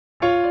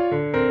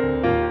Good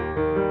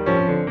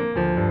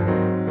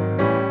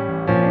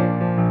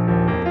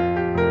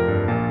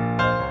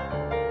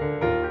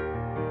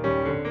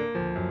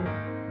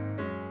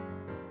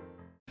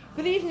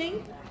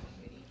evening.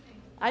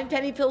 I'm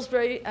Penny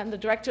Pillsbury. I'm the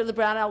director of the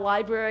Brownell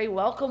Library.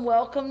 Welcome,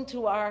 welcome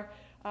to our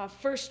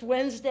first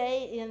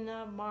Wednesday in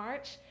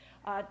March.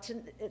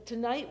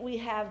 Tonight we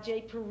have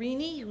Jay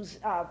Parini, who's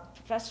a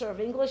professor of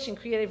English and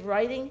creative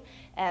writing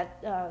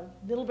at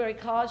Middlebury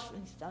College.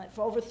 He's done it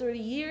for over 30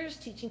 years,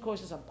 teaching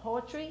courses on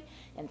poetry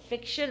and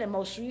fiction, and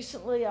most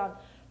recently on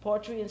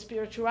poetry and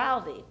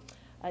spirituality.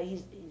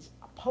 He's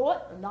a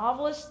poet, a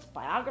novelist,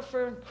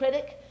 biographer, and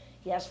critic.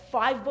 He has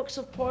 5 books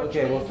of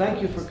poetry. Okay, well,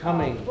 thank you for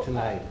coming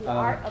tonight. The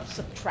Art of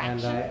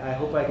Subtraction. And I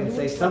hope I can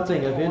say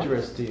something of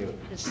interest to you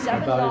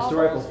about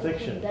historical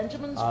fiction.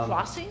 Benjamin's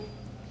Crossing.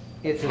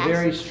 It's a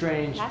very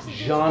strange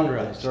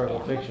genre, historical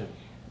fiction.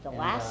 The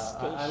Last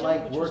Station, I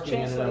like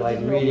working in it, I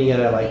like reading it,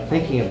 I like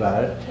thinking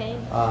about it,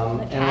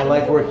 and I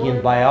like working in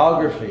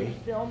biography.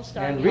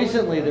 And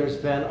recently there's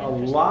been a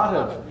lot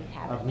of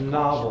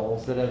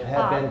novels that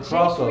have been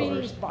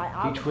crossovers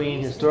between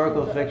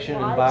historical fiction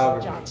and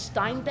biography.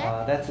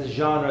 That's a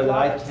genre that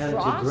I tend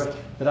to,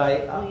 that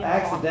I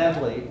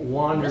accidentally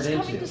wandered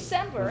into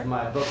with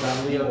my book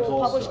on Leo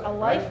Tolstoy.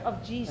 Right?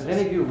 Have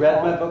any of you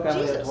read my book on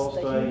Leo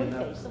Tolstoy?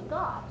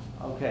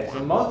 Okay, so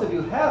most of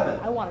you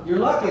haven't. You're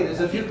lucky, there's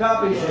a few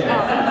copies here.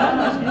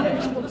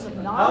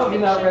 How have you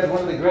not read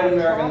one of the great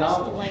American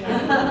novels?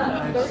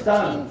 I'm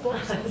stunned.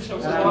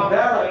 And I'm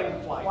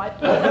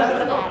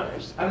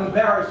embarrassed. I'm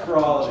embarrassed for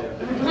all of you.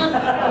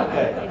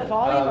 Okay.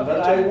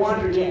 But I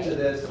wandered into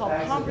this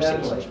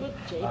accidentally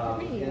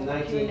in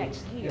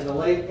the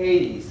late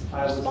 80s.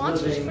 I was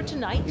living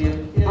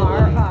in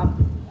Italy.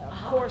 Of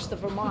course, the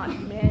Vermont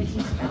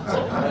Humanities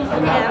Council,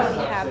 and we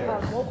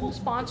have local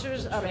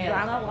sponsors of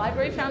Brownell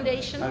Library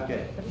Foundation,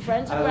 the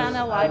Friends of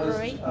Brownell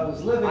Library,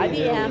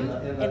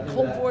 IBM, and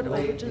Colvard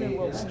Overton and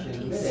Wilson,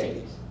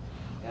 TC.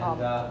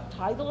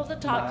 Title of the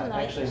talk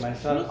tonight actually, is my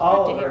son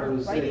Oliver,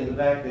 who's sitting in the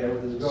back there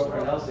with his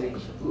girlfriend Elsie,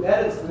 who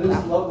edits the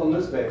local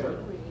newspaper,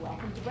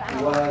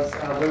 was,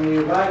 when we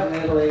arrived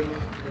in Italy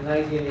in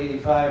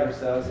 1985 or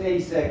so, it was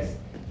 86,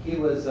 he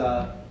was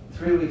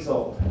 3 weeks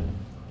old.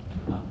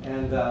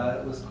 And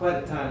it was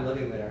quite a time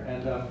living there.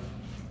 And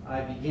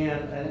I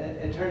began, and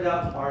it turned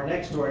out our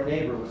next door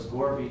neighbor was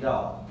Gore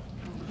Vidal.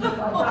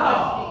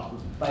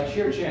 By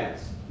sheer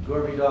chance,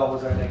 Gore Vidal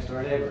was our next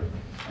door neighbor.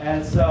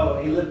 And so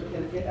he lived,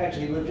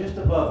 actually he lived just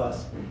above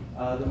us.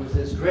 There was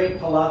this great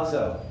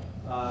palazzo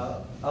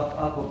up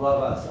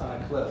above us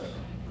on a cliff,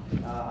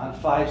 on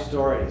 5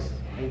 stories.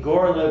 And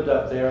Gore lived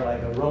up there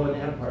like a Roman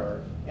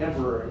emperor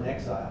in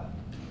exile.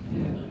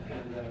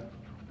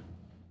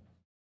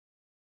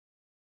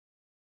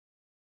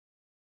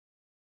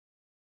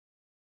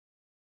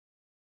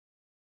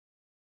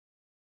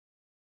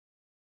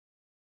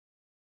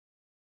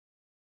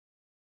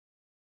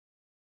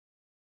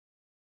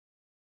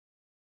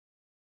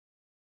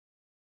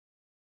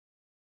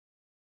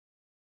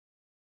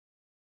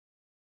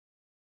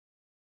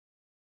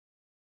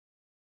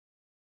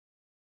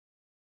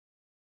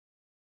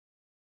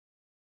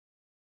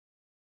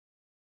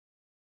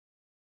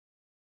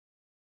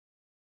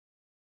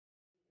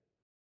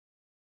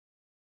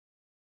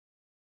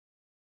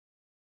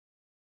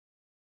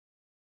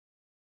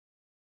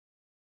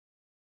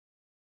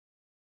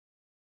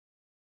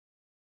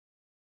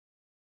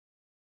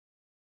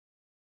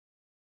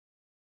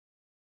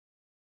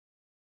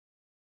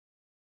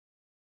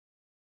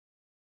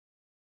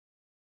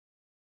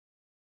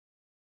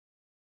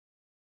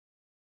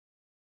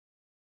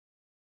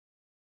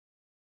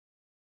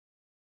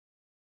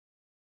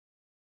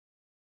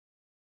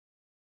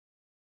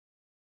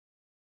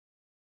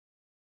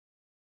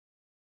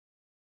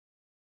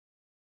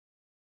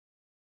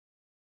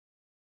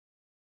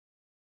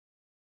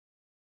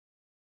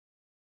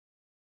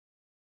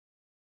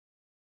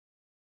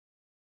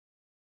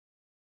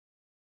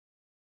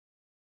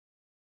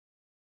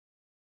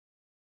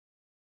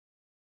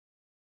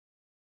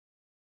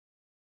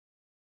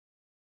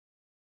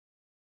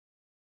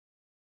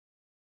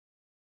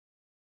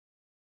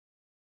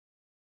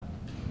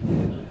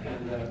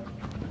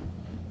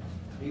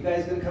 You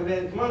guys gonna come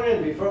in? Come on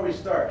in before we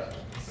start.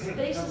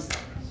 Spaces.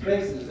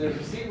 Spaces. There's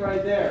a seat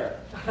right there.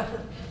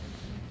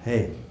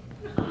 Hey.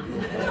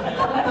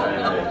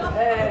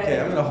 Okay,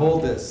 I'm gonna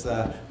hold this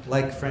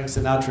like Frank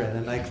Sinatra in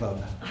a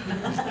nightclub.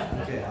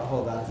 Okay, I'll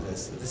hold on to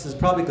this. This is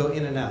probably go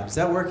in and out. Is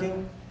that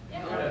working?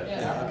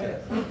 Yeah. Okay.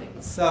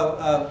 So,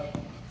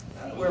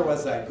 where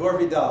was I? Gore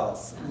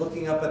Vidal's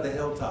Looking Up at the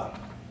Hilltop.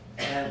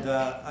 And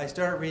I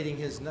started reading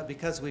his,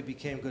 because we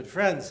became good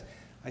friends,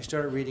 I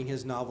started reading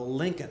his novel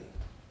Lincoln,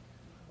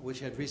 which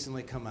had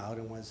recently come out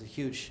and was a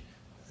huge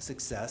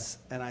success.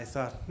 And I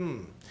thought,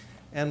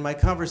 And my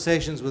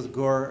conversations with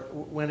Gore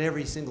went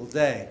every single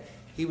day.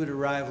 He would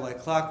arrive like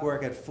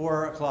clockwork at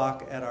 4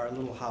 o'clock at our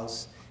little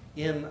house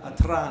in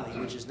Atrani,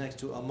 which is next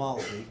to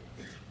Amalfi.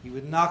 He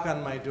would knock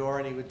on my door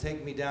and he would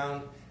take me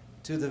down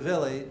to the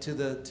village, to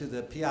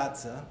the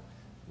piazza,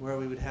 where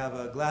we would have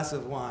a glass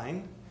of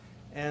wine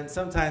And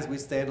sometimes we'd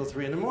stay until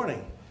 3 in the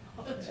morning.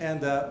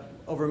 And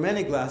over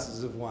many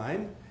glasses of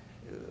wine,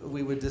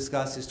 we would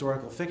discuss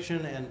historical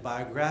fiction and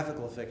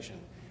biographical fiction.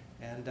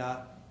 And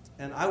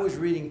I was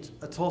reading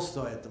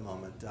Tolstoy at the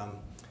moment.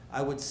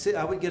 I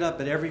would get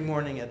up every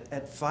morning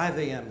at 5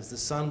 a.m. as the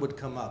sun would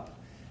come up.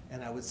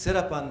 And I would sit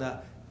up on the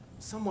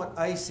somewhat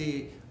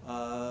icy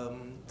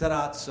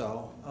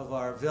terrazzo of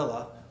our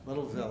villa,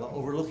 little villa,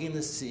 overlooking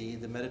the sea,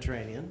 the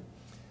Mediterranean.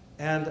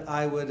 And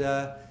I would,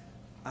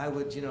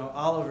 you know,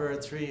 Oliver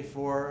at 3,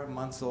 4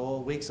 months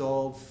old, weeks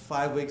old,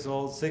 5 weeks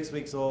old, 6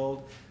 weeks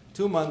old,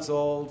 2 months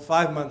old,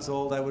 5 months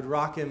old, I would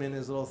rock him in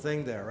his little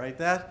thing there, right?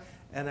 That,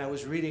 and I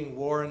was reading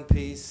War and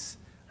Peace.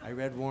 I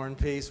read War and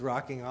Peace,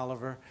 rocking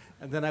Oliver.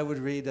 And then I would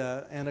read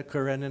Anna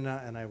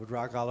Karenina, and I would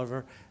rock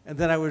Oliver. And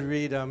then I would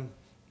read,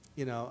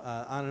 you know,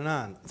 on and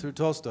on through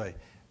Tolstoy.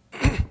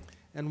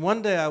 And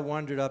one day I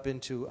wandered up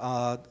into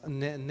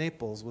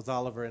Naples with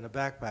Oliver in a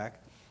backpack.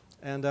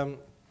 And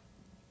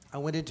I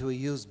went into a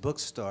used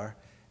bookstore,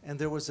 and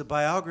there was a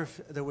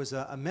biography, there was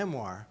a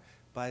memoir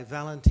by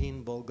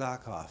Valentin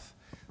Bulgakov,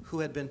 who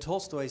had been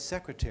Tolstoy's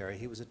secretary.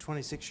 He was a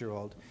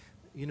 26-year-old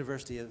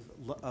University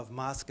of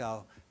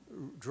Moscow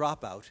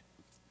dropout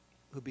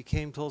who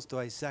became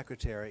Tolstoy's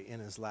secretary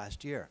in his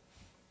last year.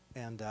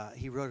 And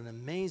he wrote an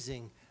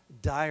amazing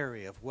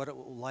diary of what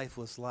life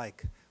was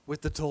like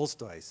with the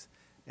Tolstoys.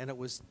 And it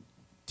was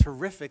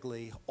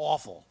terrifically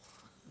awful.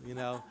 You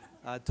know,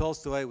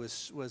 Tolstoy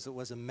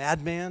was a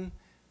madman,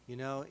 you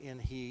know,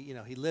 and he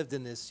lived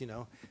in this,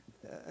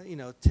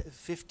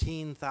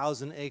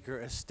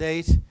 15,000-acre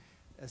estate,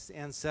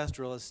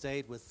 ancestral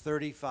estate with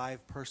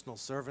 35 personal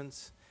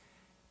servants.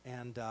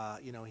 And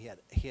you know, he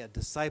had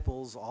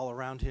disciples all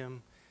around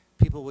him.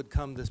 People would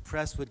come, this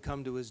press would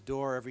come to his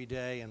door every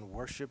day and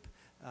worship,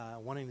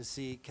 wanting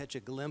to catch a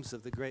glimpse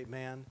of the great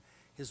man.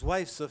 His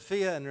wife,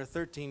 Sophia, and her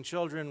 13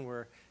 children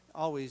were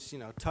always, you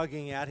know,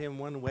 tugging at him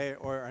one way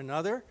or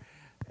another.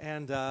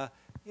 And,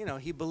 you know,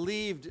 he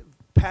believed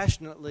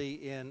passionately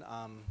in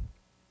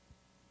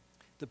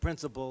the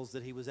principles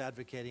that he was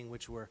advocating,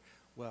 which were,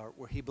 well,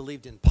 where he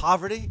believed in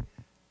poverty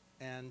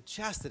and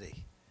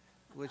chastity,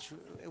 which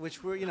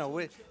were, you know,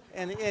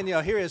 and you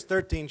know, here he has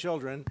 13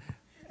 children,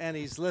 and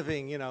he's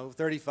living, you know,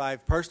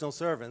 35 personal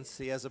servants.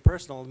 He has a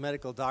personal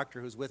medical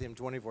doctor who's with him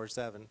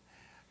 24/7.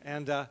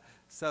 And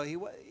so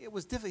it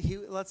was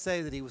difficult. Let's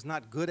say that he was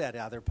not good at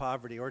either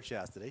poverty or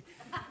chastity,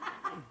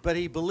 but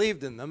he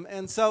believed in them.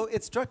 And so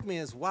it struck me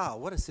as, wow,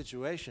 what a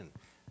situation.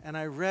 And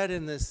I read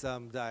in this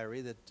diary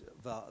that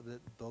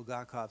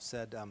Bulgakov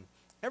said,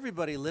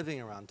 everybody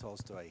living around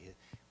Tolstoy,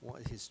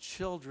 his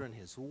children,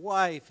 his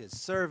wife, his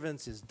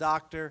servants, his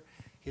doctor,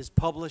 his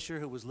publisher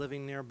who was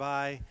living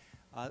nearby,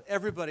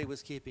 everybody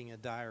was keeping a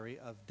diary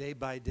of day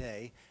by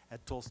day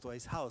at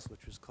Tolstoy's house,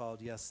 which was called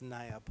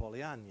Yasnaya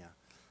Polyanya.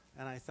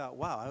 And I thought,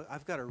 wow,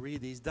 I've got to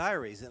read these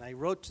diaries. And I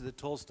wrote to the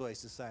Tolstoy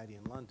Society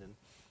in London,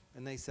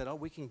 and they said, oh,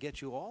 we can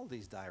get you all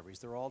these diaries.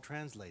 They're all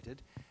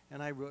translated.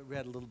 And I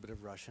read a little bit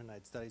of Russian.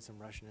 I'd studied some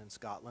Russian in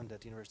Scotland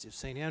at the University of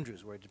St.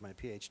 Andrews, where I did my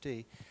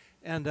PhD.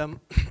 And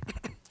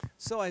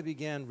so I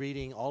began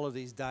reading all of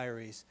these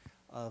diaries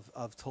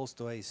of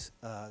Tolstoy's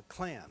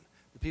clan,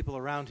 the people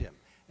around him.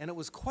 And it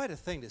was quite a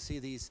thing to see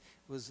these.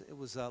 It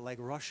was like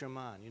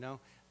Rashomon, you know,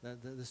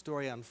 the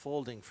story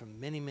unfolding from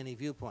many, many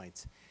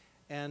viewpoints.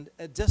 And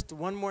just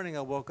one morning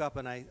I woke up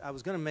and I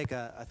was going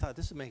to I thought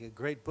this would make a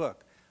great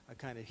book, a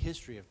kind of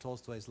history of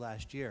Tolstoy's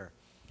last year.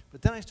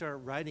 But then I started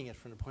writing it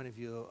from the point of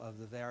view of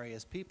the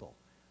various people.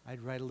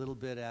 I'd write a little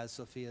bit as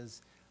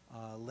Sophia's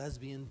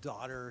lesbian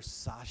daughter,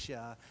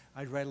 Sasha.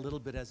 I'd write a little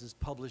bit as his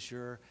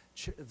publisher,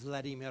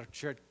 Vladimir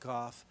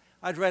Chertkov.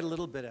 I'd write a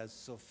little bit as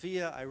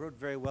Sophia. I wrote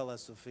very well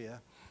as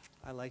Sophia.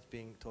 I liked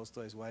being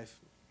Tolstoy's wife.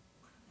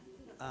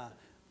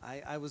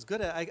 I was good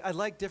at, I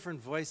liked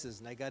different voices,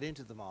 and I got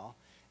into them all.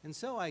 And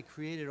so I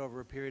created over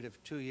a period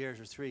of 2 years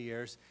or 3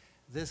 years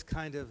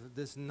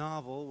this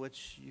novel,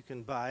 which you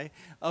can buy,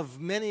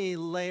 of many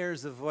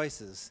layers of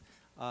voices,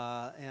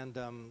 and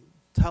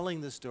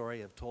telling the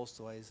story of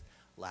Tolstoy's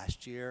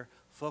last year,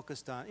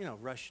 focused on, you know,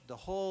 the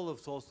whole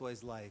of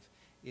Tolstoy's life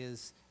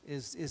is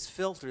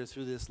filtered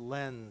through this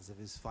lens of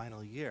his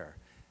final year.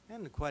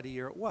 And quite a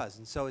year it was.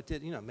 And so it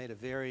did, you know, made a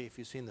very, if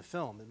you've seen the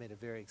film, it made a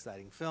very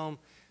exciting film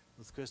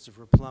with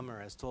Christopher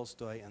Plummer as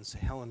Tolstoy and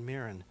Helen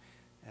Mirren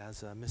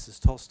as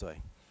Mrs. Tolstoy.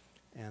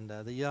 And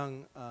the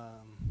young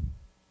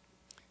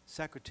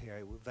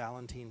secretary,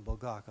 Valentin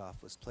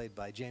Bulgakov, was played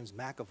by James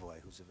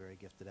McAvoy, who's a very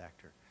gifted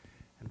actor.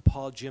 And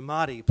Paul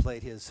Giamatti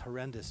played his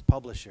horrendous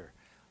publisher,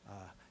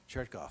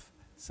 Chertkov.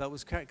 So it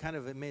was kind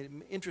of, it made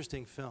an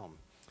interesting film.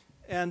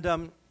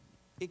 And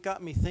it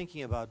got me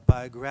thinking about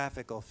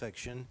biographical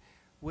fiction,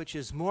 which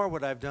is more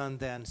what I've done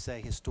than, say,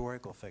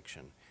 historical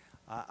fiction.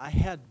 I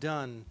had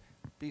done,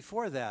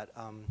 before that,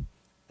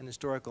 an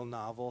historical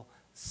novel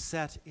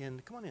set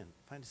in, come on in,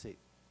 find a seat.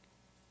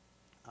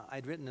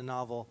 I'd written a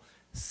novel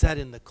set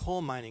in the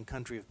coal mining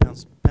country of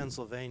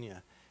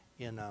Pennsylvania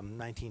in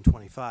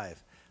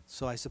 1925.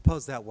 So I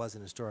suppose that was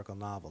an historical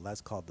novel.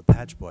 That's called The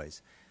Patch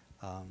Boys.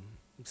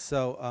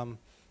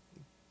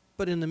 But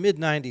But in the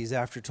mid-90s,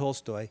 after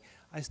Tolstoy,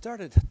 I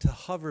started to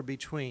hover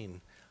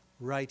between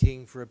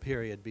writing for a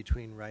period,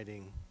 between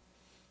writing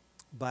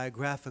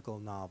biographical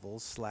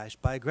novels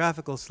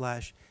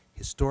 /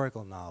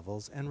 historical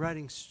novels and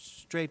writing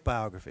straight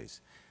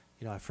biographies.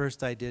 You know, at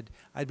first I'd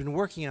been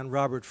working on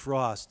Robert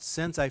Frost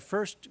since I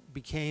first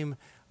became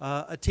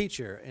a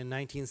teacher in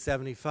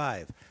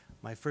 1975.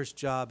 My first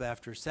job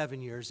after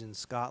 7 years in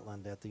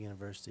Scotland at the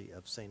University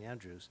of St.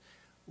 Andrews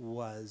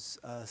was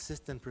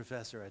assistant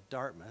professor at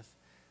Dartmouth.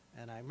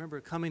 And I remember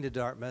coming to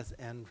Dartmouth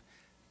and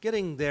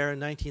getting there in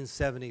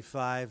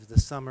 1975, the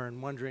summer,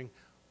 and wondering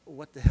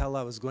what the hell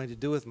I was going to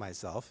do with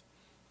myself.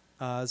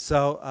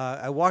 So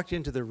I walked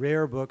into the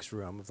rare books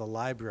room of the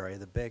library,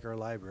 the Baker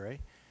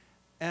Library,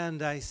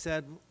 and I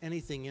said,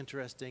 anything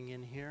interesting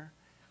in here?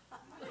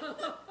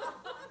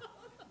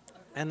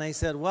 And they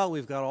said, well,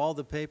 we've got all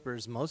the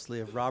papers, mostly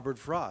of Robert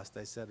Frost.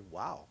 I said,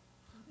 wow,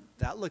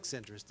 that looks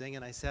interesting.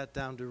 And I sat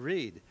down to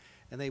read.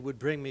 And they would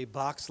bring me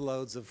box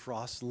loads of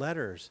Frost's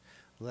letters,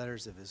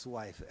 letters of his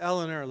wife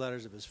Eleanor,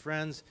 letters of his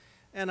friends.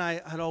 And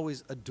I had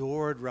always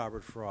adored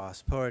Robert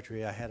Frost's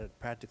poetry. I had it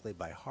practically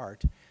by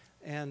heart.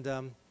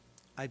 And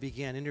I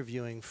began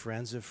interviewing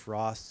friends of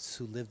Frost's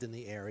who lived in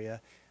the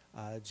area.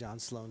 John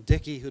Sloan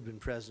Dickey, who'd been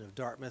president of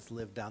Dartmouth,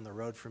 lived down the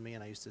road from me,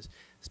 and I used to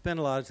spend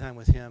a lot of time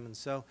with him. And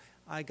so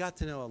I got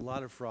to know a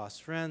lot of Frost's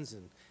friends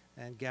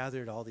and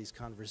gathered all these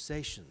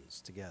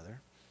conversations together.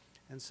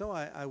 And so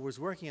I was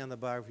working on the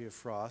biography of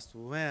Frost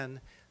when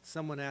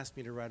someone asked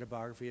me to write a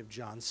biography of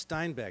John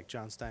Steinbeck.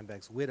 John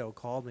Steinbeck's widow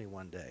called me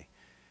one day.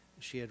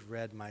 She had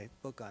read my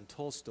book on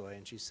Tolstoy,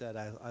 and she said,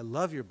 I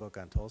love your book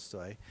on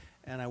Tolstoy,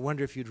 and I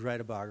wonder if you'd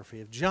write a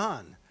biography of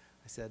John.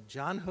 I said,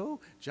 John who?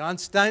 John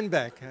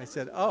Steinbeck. I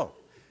said, oh.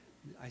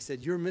 I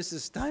said, you're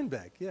Mrs.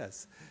 Steinbeck,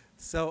 yes.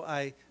 So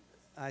I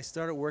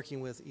started working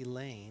with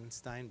Elaine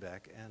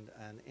Steinbeck, and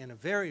in a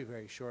very,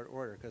 very short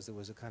order, because there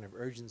was a kind of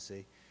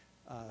urgency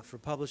for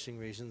publishing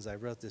reasons, I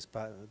wrote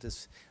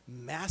this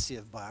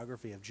massive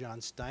biography of John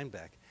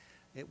Steinbeck.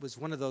 It was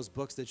one of those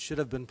books that should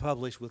have been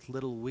published with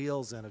little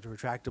wheels and a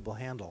retractable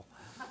handle.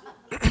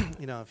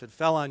 You know, if it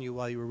fell on you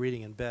while you were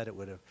reading in bed, it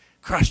would have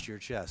crushed your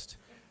chest,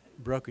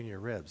 broken your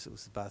ribs. It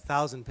was about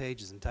 1,000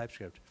 pages in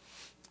typescript.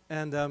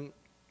 And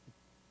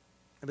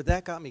but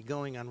that got me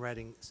going on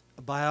writing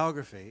a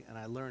biography, and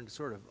I learned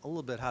sort of a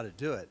little bit how to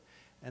do it,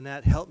 and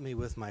that helped me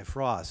with my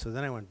Frost. So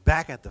then I went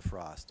back at the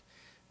Frost.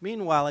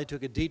 Meanwhile, I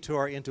took a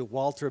detour into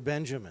Walter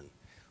Benjamin,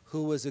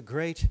 who was a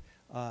great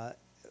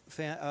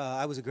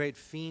I was a great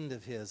fiend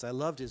of his. I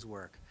loved his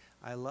work.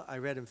 I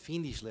read him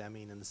fiendishly,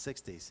 in the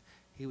 60s.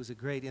 He was a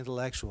great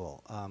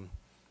intellectual.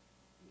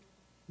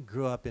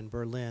 Grew up in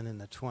Berlin in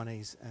the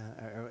 20s,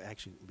 or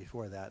actually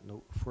before that, in the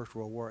First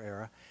World War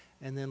era,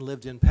 and then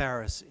lived in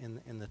Paris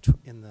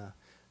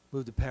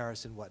moved to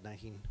Paris in what,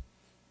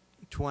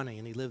 1920,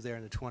 and he lived there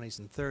in the 20s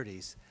and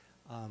 30s,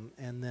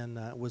 and then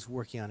was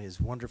working on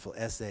his wonderful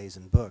essays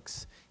and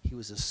books. He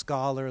was a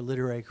scholar,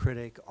 literary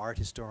critic, art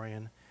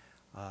historian,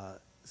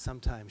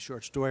 sometimes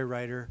short story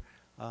writer,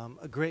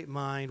 a great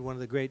mind, one of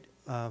the great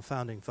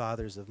founding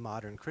fathers of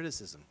modern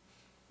criticism.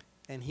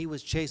 And he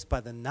was chased by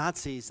the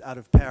Nazis out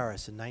of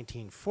Paris in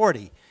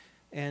 1940,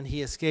 and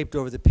he escaped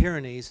over the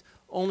Pyrenees,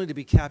 only to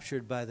be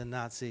captured by the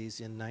Nazis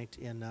he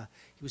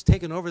was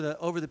taken over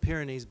the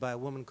Pyrenees by a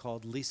woman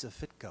called Lisa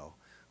Fitko,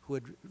 who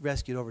had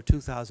rescued over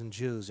 2,000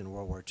 Jews in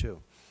World War II.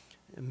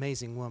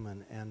 Amazing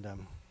woman. And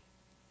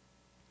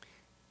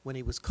when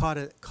he was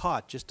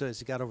caught just as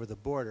he got over the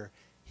border,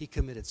 he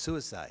committed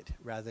suicide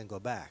rather than go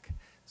back.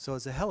 So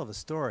it's a hell of a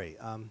story.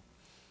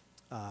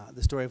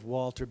 The story of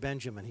Walter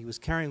Benjamin. He was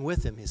carrying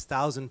with him his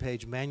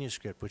 1,000-page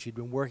manuscript, which he'd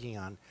been working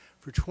on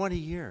for 20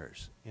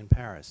 years in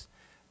Paris.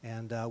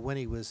 And when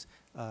he was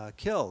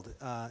killed,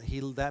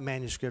 that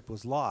manuscript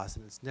was lost,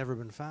 and it's never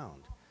been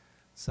found.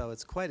 So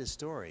it's quite a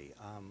story,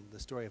 the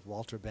story of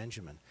Walter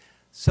Benjamin.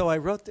 So I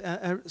wrote,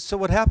 so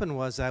what happened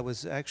was I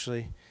was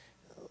actually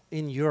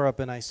in Europe,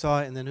 and I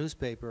saw in the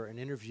newspaper an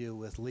interview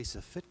with Lisa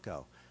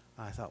Fitko.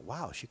 I thought,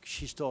 wow,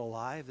 she's still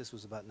alive? This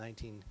was about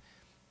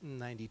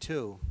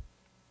 1992.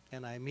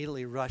 And I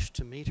immediately rushed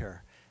to meet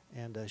her.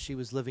 And she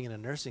was living in a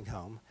nursing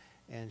home,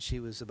 and she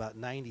was about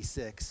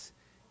 96.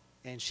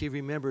 And she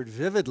remembered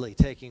vividly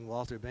taking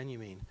Walter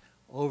Benjamin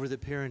over the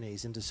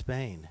Pyrenees into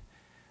Spain.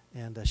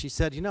 And she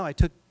said, you know, I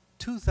took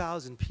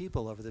 2,000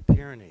 people over the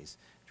Pyrenees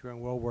during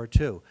World War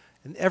II.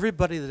 And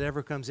everybody that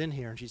ever comes in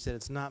here, and she said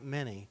it's not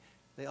many,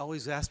 they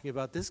always ask me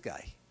about this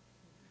guy.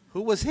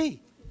 Who was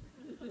he?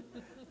 I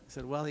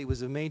said, well, he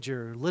was a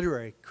major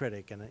literary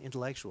critic and an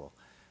intellectual.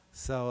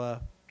 So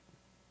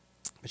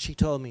but she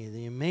told me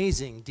the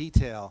amazing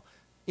detail,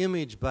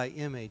 image by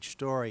image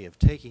story of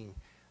taking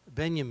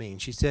Benjamin.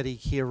 She said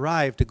he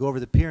arrived to go over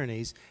the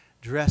Pyrenees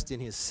dressed in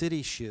his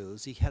city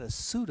shoes. He had a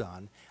suit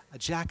on, a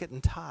jacket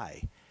and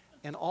tie.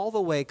 And all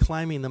the way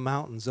climbing the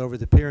mountains over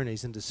the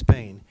Pyrenees into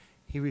Spain,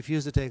 he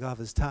refused to take off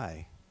his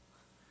tie.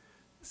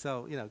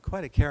 So, you know,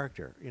 quite a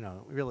character. You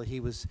know, really, he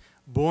was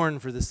born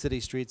for the city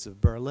streets of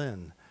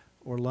Berlin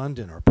or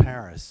London or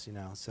Paris, you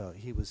know. So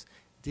he was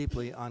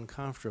deeply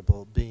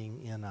uncomfortable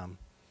being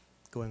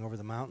going over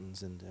the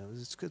mountains, and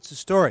it's a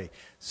story.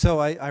 So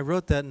I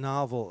wrote that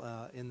novel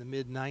in the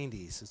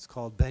mid-'90s. It's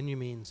called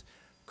Benjamin's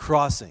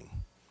Crossing,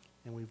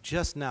 and we've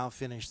just now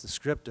finished the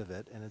script of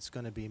it, and it's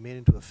going to be made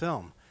into a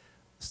film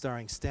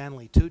starring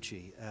Stanley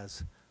Tucci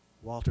as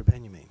Walter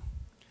Benjamin.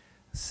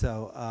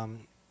 So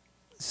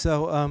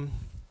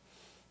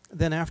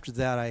then after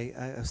that,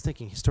 I was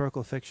thinking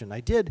historical fiction. I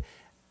did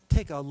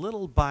take a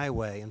little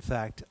byway, in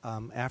fact,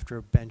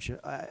 after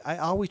Benjamin. I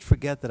always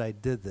forget that I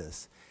did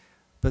this,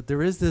 but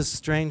there is this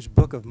strange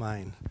book of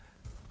mine,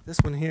 this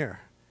one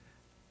here,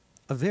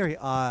 a very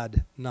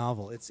odd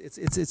novel.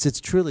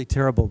 It's truly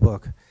terrible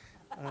book.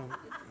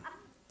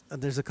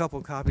 There's a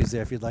couple copies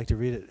there if you'd like to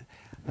read it.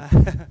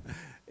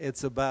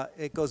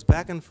 It goes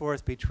back and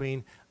forth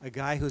between a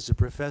guy who's a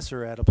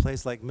professor at a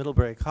place like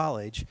Middlebury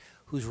College,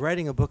 who's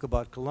writing a book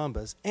about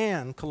Columbus,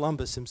 and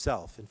Columbus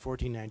himself in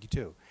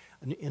 1492,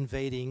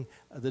 invading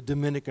the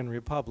Dominican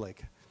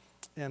Republic.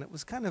 And it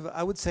was kind of,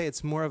 I would say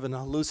it's more of an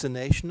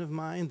hallucination of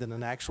mine than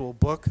an actual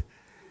book.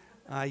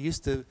 I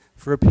used to,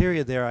 for a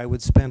period there, I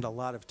would spend a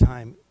lot of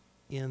time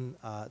in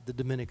the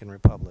Dominican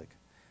Republic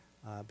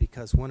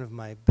because one of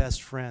my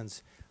best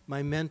friends,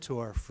 my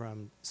mentor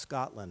from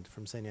Scotland,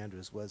 from St.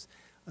 Andrews, was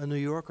a New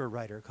Yorker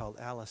writer called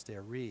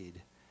Alastair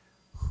Reid,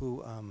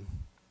 who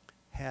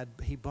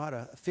he bought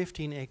a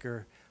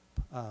 15-acre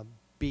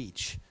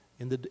beach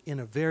in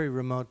a very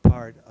remote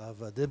part of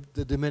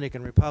the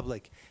Dominican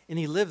Republic, and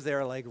he lived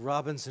there like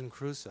Robinson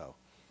Crusoe.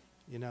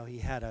 You know,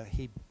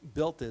 he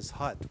built this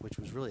hut, which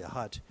was really a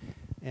hut,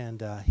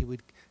 and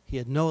he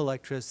had no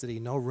electricity,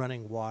 no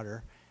running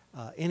water.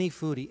 Any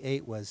food he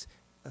ate was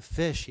a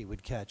fish he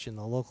would catch in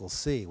the local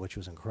sea, which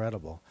was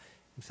incredible.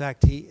 In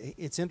fact,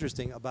 it's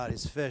interesting about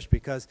his fish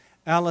because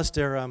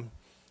Alastair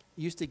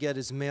used to get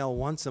his mail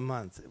once a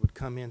month. It would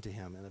come into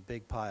him in a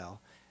big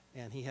pile,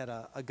 and he had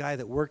a guy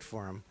that worked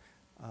for him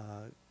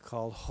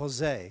called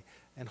Jose,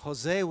 and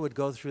Jose would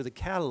go through the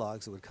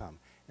catalogs that would come,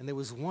 and there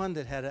was one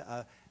that had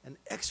an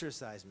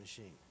exercise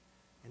machine,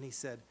 and he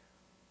said,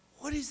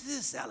 "What is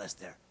this,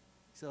 Alastair?"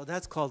 So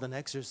that's called an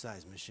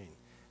exercise machine,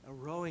 a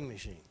rowing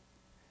machine.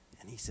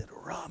 And he said,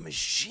 "A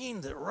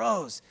machine that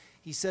rows."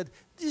 He said,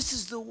 "This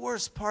is the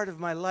worst part of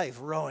my life,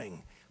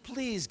 rowing.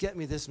 Please get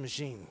me this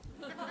machine."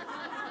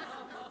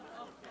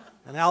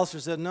 And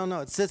Alistair said, "No,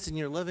 it sits in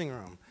your living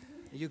room.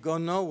 You go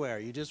nowhere,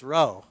 you just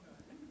row."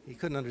 He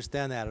couldn't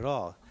understand that at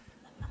all.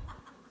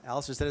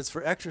 Alistair said, "It's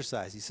for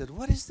exercise." He said,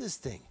 "What is this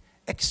thing?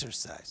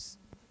 Exercise."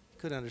 He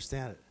couldn't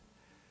understand it.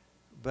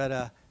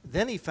 But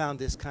then he found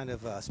this kind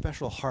of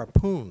special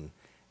harpoon,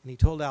 and he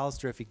told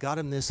Alistair if he got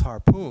him this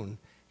harpoon,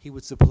 he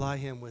would supply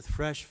him with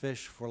fresh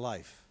fish for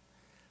life.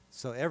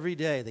 So every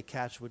day the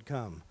catch would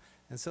come.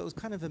 And so it was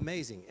kind of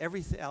amazing.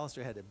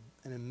 Alistair had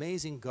an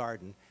amazing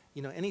garden.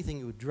 You know, anything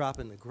you would drop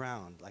in the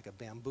ground, like a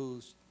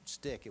bamboo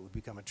stick, it would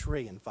become a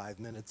tree in 5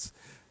 minutes.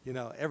 You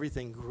know,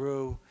 everything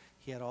grew.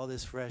 He had all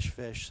this fresh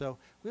fish. So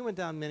we went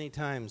down many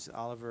times,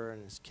 Oliver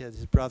and his kids,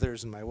 his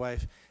brothers and my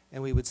wife,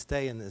 and we would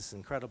stay in this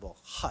incredible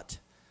hut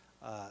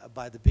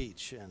by the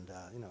beach. And,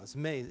 you know, it's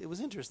amazing. It was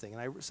interesting.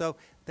 And so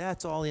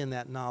that's all in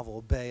that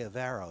novel, Bay of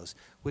Arrows,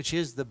 which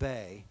is the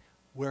bay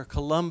where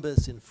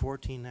Columbus in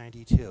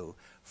 1492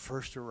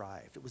 first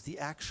arrived. It was the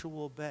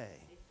actual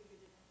bay.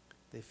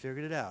 They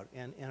figured it out.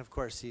 And of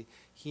course, he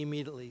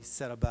immediately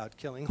set about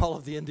killing all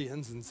of the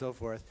Indians and so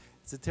forth.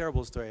 It's a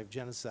terrible story of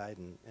genocide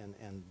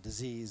and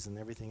disease and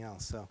everything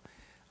else. So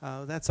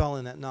that's all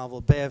in that novel,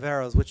 Bay of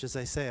Arrows, which, as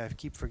I say, I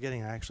keep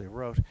forgetting I actually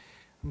wrote.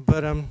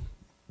 But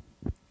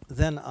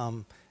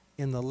then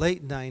in the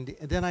late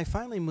 90s, then I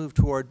finally moved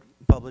toward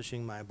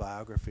publishing my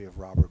biography of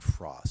Robert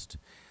Frost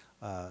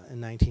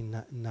in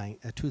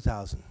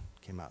 2000,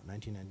 came out in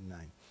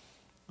 1999.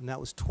 And that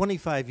was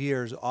 25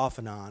 years off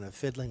and on of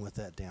fiddling with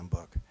that damn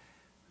book.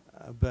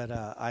 But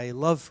I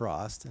love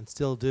Frost and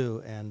still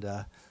do. And,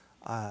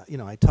 you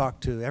know, I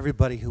talked to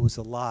everybody who was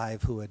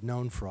alive who had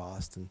known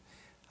Frost. And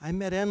I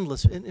met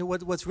endless. And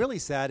what's really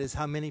sad is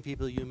how many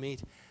people you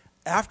meet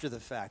after the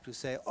fact who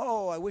say,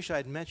 "Oh, I wish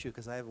I'd met you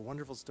because I have a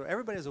wonderful story."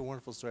 Everybody has a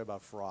wonderful story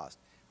about Frost.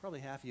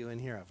 Probably half of you in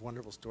here have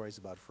wonderful stories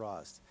about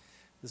Frost.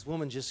 This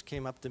woman just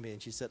came up to me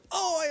and she said,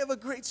 "Oh, I have a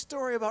great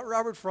story about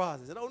Robert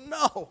Frost." I said, "Oh,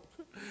 no."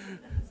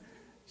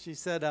 She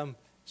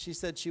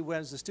said she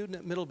was a student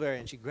at Middlebury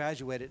and she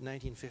graduated in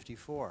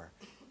 1954.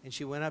 And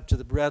she went up to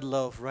the Bread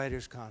Loaf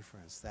Writers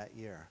Conference that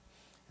year.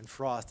 And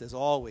Frost, as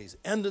always,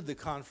 ended the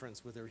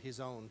conference with his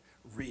own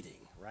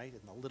reading, right,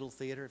 in the little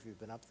theater, if you've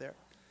been up there.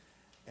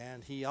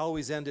 And he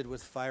always ended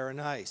with fire and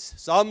ice.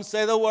 "Some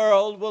say the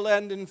world will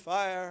end in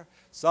fire,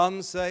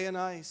 some say in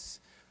ice.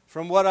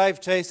 From what I've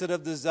tasted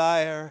of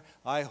desire,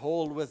 I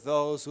hold with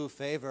those who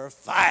favor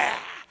fire.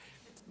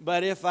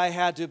 But if I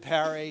had to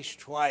perish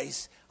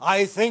twice,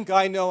 I think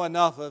I know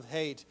enough of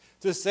hate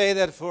to say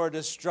that for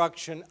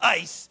destruction,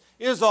 ice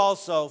is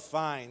also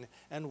fine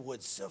and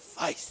would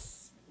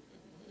suffice."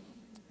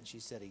 And she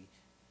said he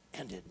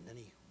ended, and then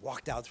he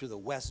walked out through the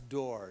west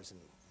doors and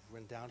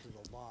went down to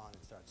the lawn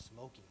and started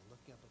smoking and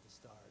looking up at the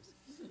stars.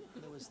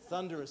 And there was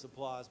thunderous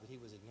applause, but he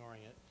was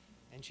ignoring it.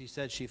 And she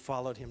said she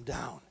followed him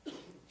down.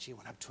 She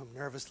went up to him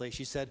nervously.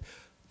 She said,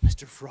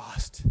 "Mr.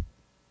 Frost,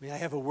 may I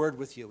have a word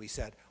with you?" He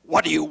said,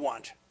 "What do you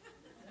want?"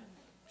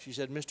 She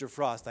said, "Mr.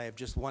 Frost, I have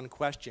just one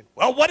question."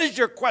 "Well, what is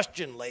your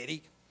question,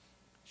 lady?"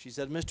 She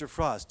said, "Mr.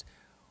 Frost,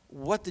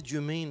 what did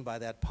you mean by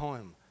that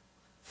poem,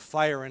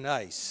 Fire and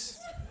Ice?"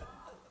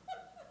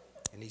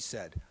 And he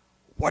said,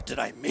 "What did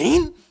I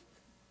mean?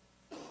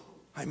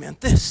 I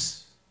meant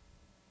this.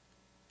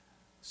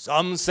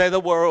 Some say the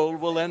world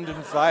will end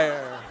in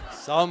fire.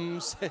 Some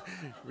say,"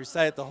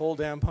 recite the whole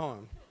damn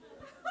poem.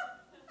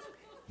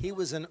 He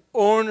was an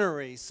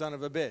ornery son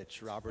of a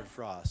bitch, Robert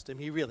Frost. I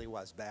mean, he really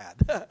was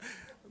bad.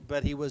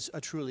 But he was a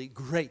truly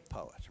great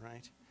poet,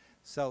 right?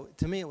 So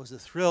to me, it was a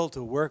thrill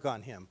to work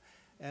on him.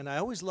 And I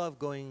always love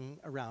going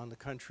around the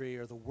country,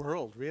 or the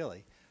world,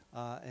 really,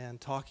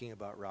 and talking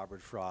about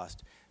Robert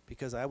Frost,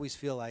 because I always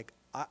feel like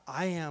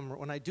I am,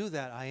 when I do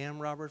that, I am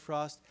Robert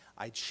Frost.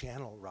 I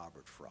channel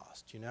Robert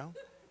Frost, you know?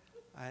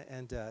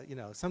 You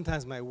know,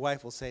 sometimes my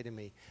wife will say to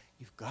me,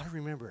 "You've got to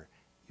remember,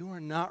 you are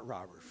not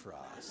Robert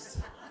Frost.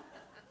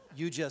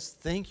 You just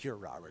think you're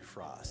Robert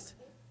Frost.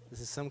 This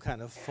is some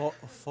kind of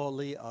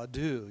folie à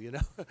deux, you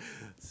know?"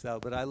 So,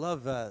 but I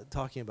love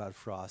talking about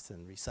Frost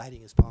and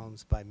reciting his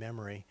poems by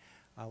memory.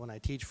 When I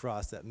teach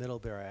Frost at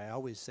Middlebury, I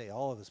always say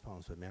all of his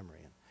poems by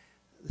memory. And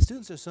the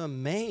students are so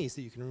amazed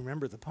that you can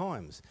remember the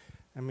poems.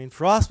 I mean,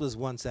 Frost was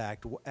once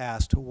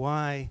asked,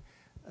 "Why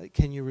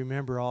can you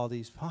remember all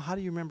these, how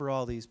do you remember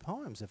all these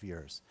poems of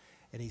yours?"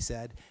 And he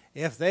said,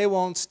 "If they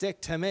won't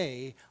stick to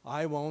me,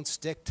 I won't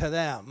stick to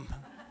them."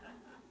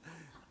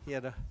 He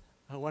had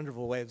a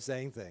wonderful way of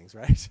saying things,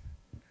 right?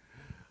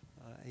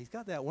 He's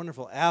got that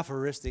wonderful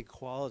aphoristic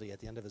quality at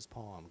the end of his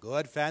poem.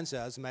 Good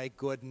fences make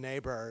good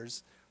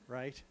neighbors,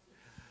 right?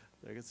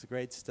 It's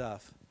great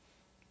stuff.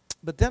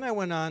 But then I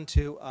went on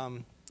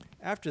to,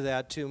 after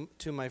that,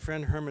 to my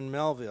friend Herman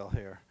Melville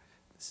here.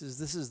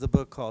 This is the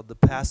book called The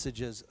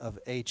Passages of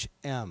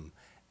H.M.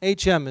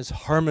 H.M. is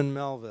Herman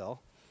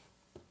Melville.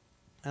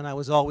 And I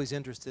was always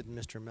interested in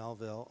Mr.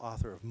 Melville,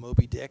 author of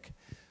Moby Dick,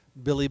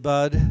 Billy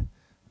Budd,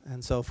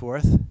 and so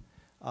forth.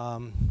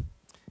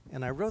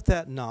 And I wrote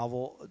that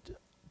novel.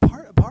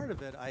 Part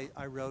of it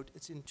I wrote,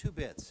 it's in 2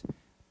 bits.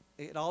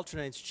 It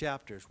alternates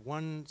chapters.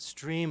 One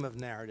stream of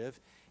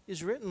narrative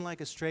is written like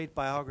a straight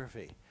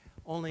biography.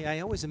 Only I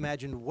always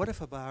imagined, what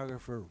if a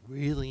biographer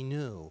really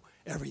knew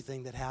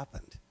everything that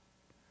happened?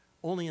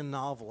 Only a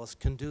novelist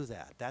can do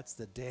that. That's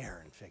the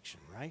dare in fiction,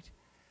 right?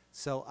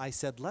 So I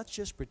said, let's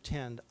just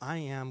pretend I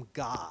am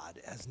God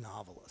as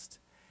novelist.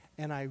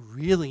 And I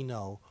really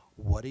know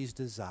what he's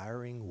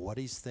desiring, what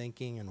he's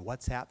thinking, and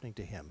what's happening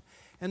to him.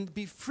 And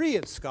be free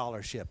of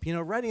scholarship. You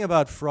know, writing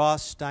about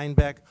Frost,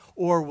 Steinbeck,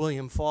 or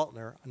William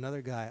Faulkner,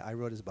 another guy I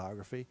wrote his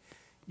biography,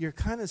 you're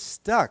kind of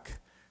stuck.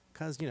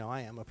 Because, you know,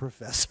 I am a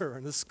professor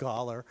and a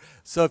scholar.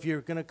 So if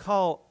you're going to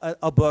call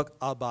a book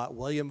about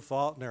William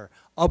Faulkner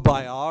a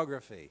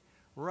biography,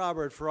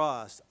 Robert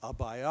Frost a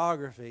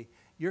biography,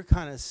 you're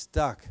kind of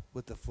stuck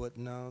with the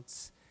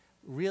footnotes,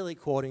 really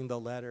quoting the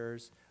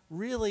letters.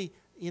 Really,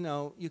 you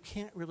know, you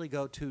can't really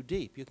go too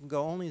deep. You can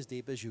go only as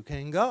deep as you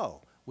can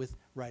go with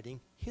writing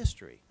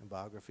history. And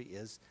biography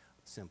is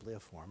simply a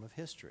form of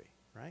history,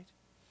 right?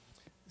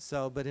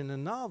 So, but in a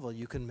novel,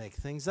 you can make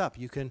things up.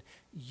 You can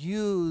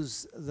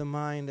use the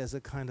mind as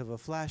a kind of a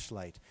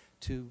flashlight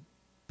to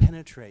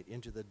penetrate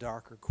into the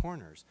darker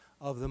corners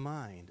of the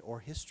mind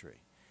or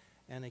history.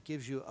 And it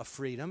gives you a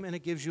freedom, and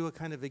it gives you a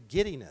kind of a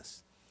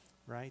giddiness,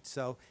 right?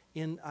 So,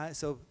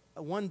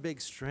 one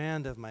big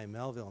strand of my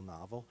Melville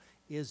novel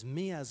is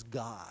me as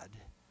God,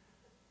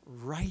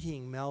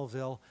 writing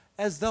Melville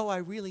as though I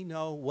really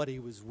know what he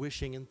was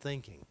wishing and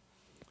thinking.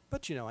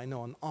 But, you know, I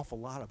know an awful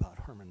lot about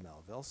Herman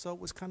Melville, so it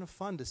was kind of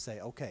fun to say,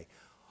 okay,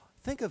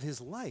 think of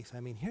his life. I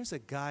mean, here's a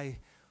guy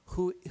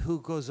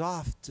who goes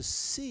off to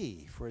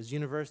sea for his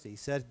university. He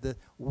said the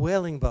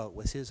whaling boat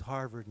was his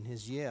Harvard and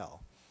his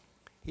Yale.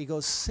 He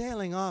goes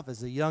sailing off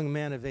as a young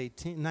man of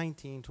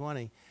 19,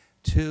 20,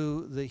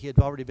 he had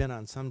already been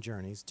on some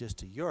journeys just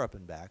to Europe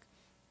and back.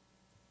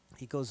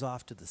 He goes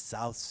off to the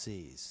South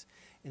Seas,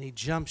 and he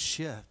jumps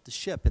the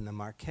ship in the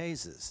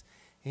Marquesas.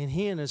 And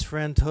he and his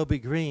friend Toby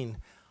Green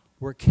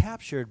were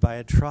captured by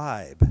a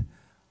tribe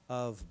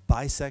of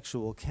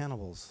bisexual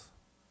cannibals.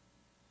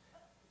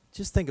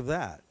 Just think of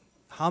that.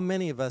 How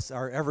many of us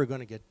are ever going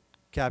to get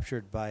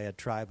captured by a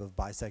tribe of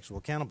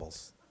bisexual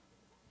cannibals?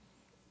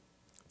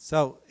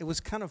 So it was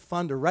kind of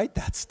fun to write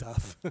that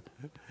stuff.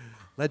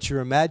 Let your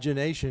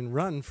imagination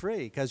run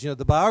free. Because, you know,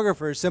 the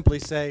biographers simply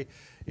say,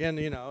 in,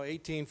 you know,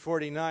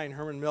 1849,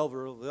 Herman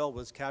Melville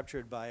was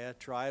captured by a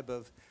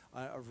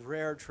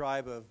rare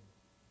tribe of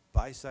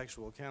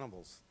bisexual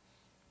cannibals.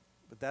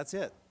 But that's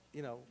it.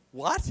 You know,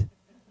 what?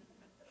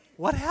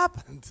 What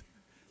happened?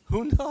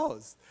 Who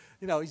knows?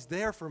 You know, he's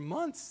there for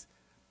months.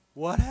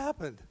 What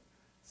happened?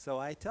 So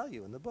I tell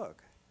you in the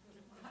book.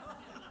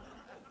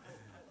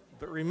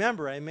 But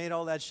remember, I made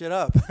all that shit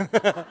up.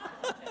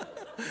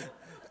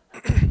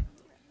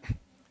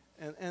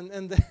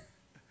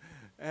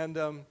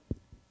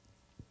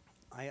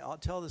 I'll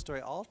tell the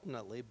story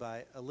alternately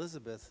by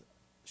Elizabeth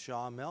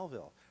Shaw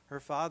Melville. Her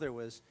father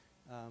was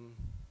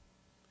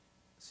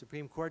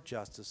Supreme Court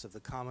Justice of the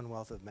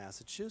Commonwealth of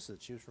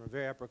Massachusetts. She was from a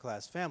very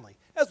upper-class family,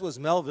 as was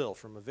Melville,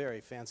 from a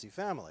very fancy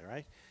family,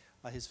 right?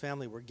 His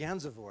family were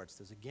Gansevoorts.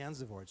 There's a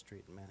Gansevoort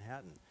Street in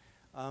Manhattan.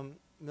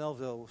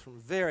 Melville was from a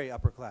very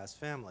upper-class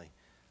family.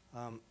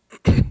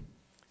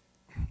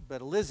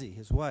 But Lizzie,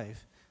 his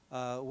wife,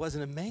 was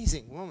an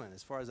amazing woman,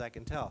 as far as I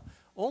can tell.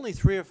 Only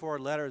 3 or 4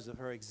 letters of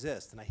her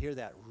exist, and I hear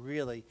that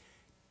really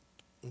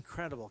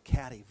incredible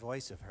catty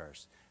voice of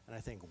hers, and I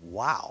think,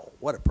 wow,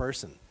 what a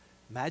person.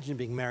 Imagine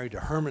being married to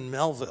Herman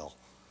Melville.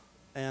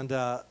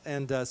 But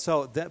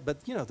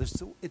you know,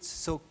 it's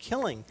so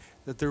killing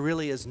that there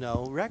really is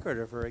no record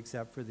of her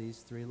except for these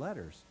 3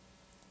 letters.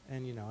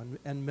 And you know,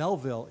 and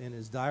Melville in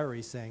his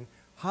diary saying,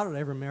 how did I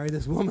ever marry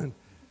this woman?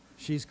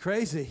 She's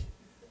crazy.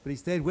 But he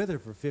stayed with her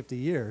for 50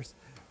 years.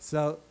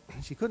 So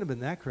she couldn't have been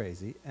that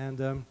crazy.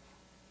 And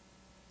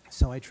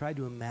so I tried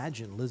to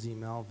imagine Lizzie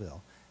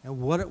Melville and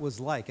what it was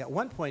like. At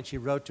one point she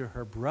wrote to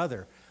her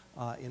brother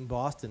in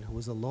Boston, who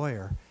was a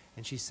lawyer,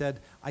 and she said,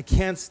 I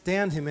can't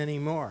stand him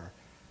anymore.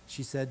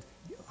 She said,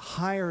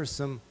 hire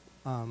some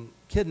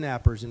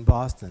kidnappers in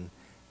Boston,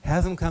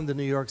 have them come to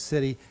New York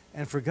City,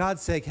 and for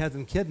God's sake, have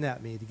them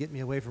kidnap me to get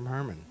me away from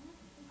Herman.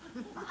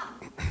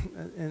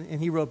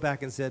 and he wrote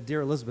back and said,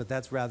 Dear Elizabeth,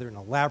 that's rather an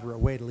elaborate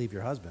way to leave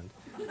your husband.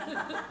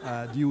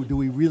 Do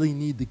we really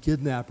need the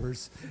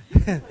kidnappers?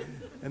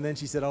 And then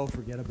she said, oh,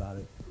 forget about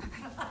it.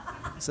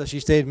 So she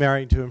stayed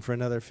married to him for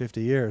another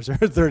 50 years or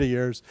 30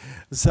 years.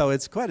 So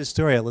it's quite a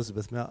story,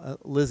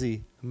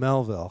 Lizzie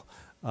Melville.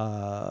 You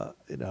know,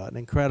 an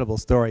incredible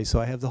story. So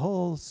I have the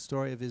whole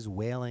story of his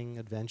whaling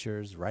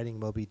adventures, writing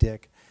Moby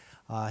Dick,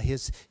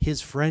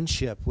 his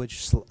friendship,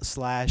 which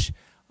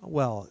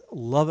well,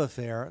 love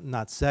affair,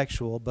 not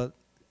sexual, but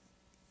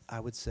I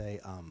would say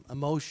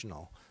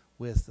emotional,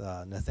 with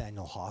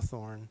Nathaniel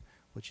Hawthorne,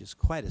 which is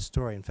quite a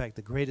story. In fact,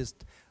 the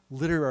greatest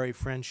literary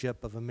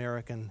friendship of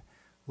American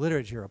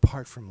literature,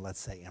 apart from, let's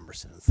say,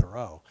 Emerson and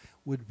Thoreau,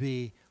 would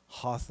be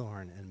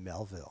Hawthorne and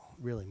Melville,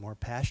 really more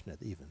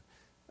passionate even,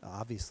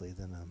 obviously,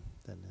 than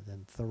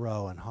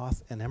Thoreau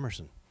and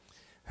Emerson.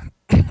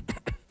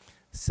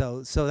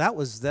 So that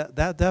was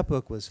that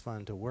book was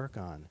fun to work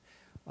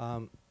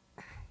on.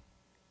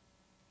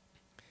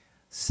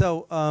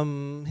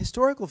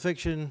 Historical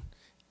fiction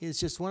is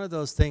just one of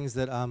those things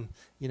that,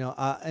 you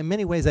know, in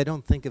many ways I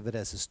don't think of it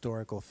as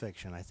historical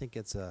fiction. I think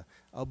it's a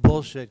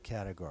bullshit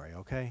category,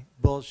 okay?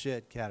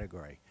 Bullshit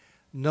category.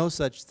 No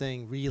such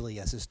thing really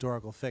as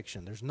historical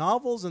fiction. There's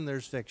novels and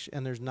there's fiction,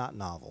 and there's not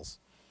novels,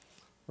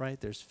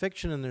 right? There's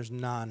fiction and there's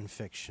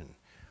nonfiction.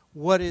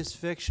 What is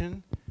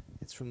fiction?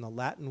 It's from the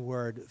Latin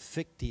word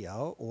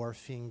fictio or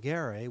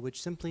fingere,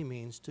 which simply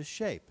means to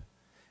shape.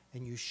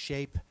 And you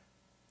shape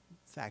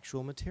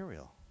factual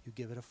material. You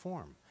give it a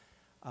form.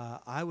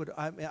 I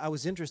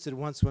was interested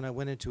once when I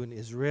went into an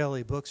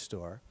Israeli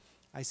bookstore.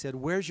 I said,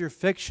 where's your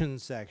fiction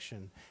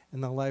section?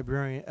 And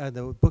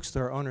the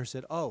bookstore owner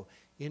said, oh,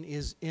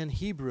 in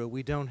Hebrew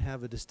we don't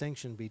have a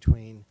distinction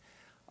between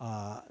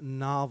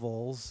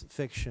novels,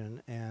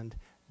 fiction, and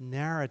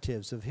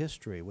narratives of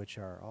history, which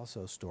are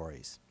also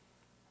stories.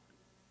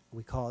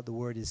 We call it, the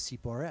word is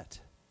siporet,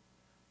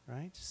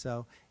 right?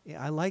 So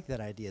I like that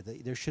idea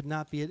that there should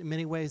not be, in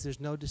many ways, there's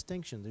no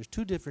distinction. There's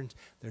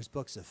there's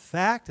books of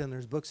fact and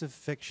there's books of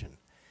fiction.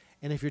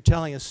 And if you're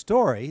telling a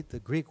story, the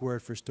Greek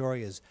word for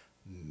story is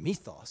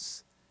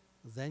mythos,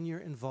 then you're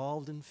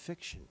involved in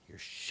fiction. You're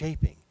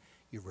shaping.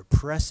 You're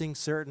repressing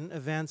certain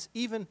events.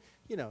 Even,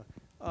 you know,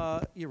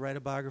 you write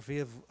a biography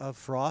of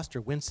Frost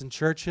or Winston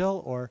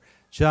Churchill or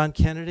John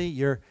Kennedy,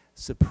 you're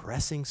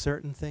suppressing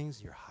certain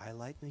things. You're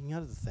highlighting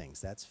other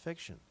things. That's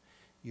fiction.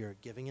 You're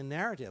giving a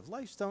narrative.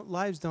 Lives don't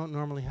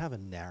normally have a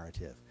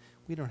narrative.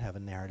 We don't have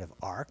a narrative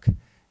arc.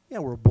 Yeah,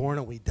 we're born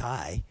and we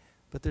die,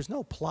 but there's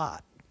no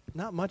plot,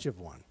 not much of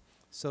one.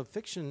 So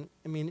fiction,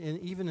 I mean,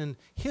 even in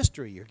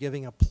history, you're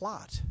giving a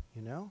plot,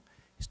 you know?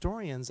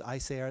 Historians, I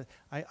say,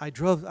 I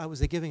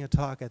was giving a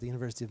talk at the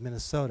University of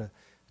Minnesota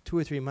 2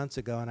 or 3 months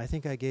ago, and I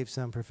think I gave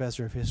some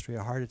professor of history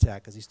a heart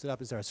attack because he stood up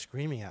and started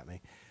screaming at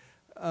me.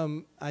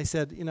 I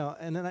said, you know,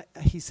 and then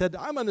he said,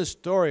 I'm an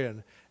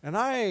historian, and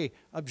I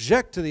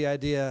object to the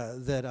idea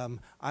that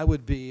I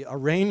would be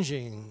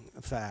arranging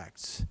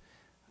facts.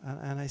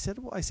 And I said,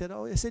 well, I said,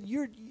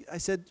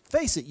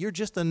 face it, you're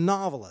just a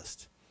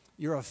novelist.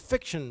 You're a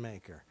fiction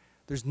maker.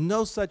 There's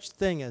no such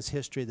thing as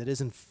history that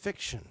isn't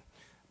fiction.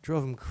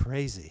 Drove him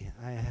crazy.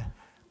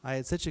 I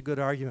had such a good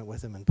argument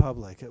with him in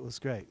public. It was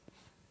great.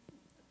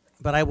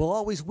 But I will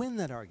always win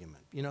that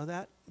argument. You know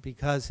that?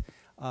 Because,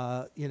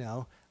 you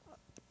know,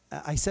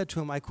 I said to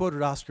him, I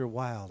quoted Oscar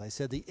Wilde. I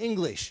said, the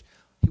English,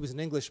 he was an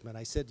Englishman.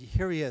 I said,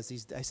 here he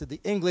is. I said, the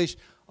English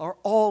are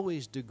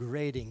always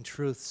degrading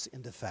truths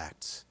into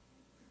facts.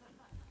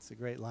 It's a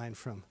great line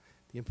from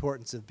The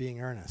Importance of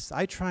Being Earnest.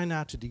 I try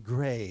not to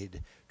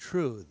degrade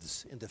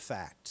truths into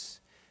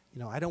facts.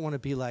 You know, I don't want to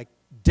be like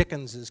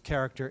Dickens's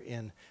character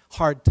in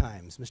Hard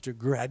Times, Mr.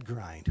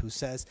 Gradgrind, who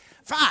says,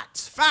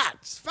 facts,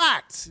 facts,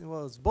 facts.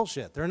 Well, it's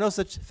bullshit. There are no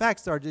such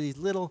facts. There are these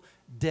little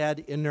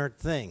dead, inert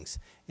things.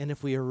 And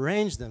if we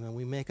arrange them and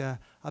we make a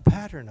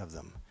pattern of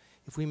them,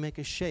 if we make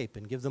a shape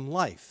and give them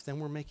life, then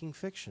we're making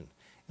fiction.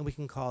 And we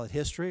can call it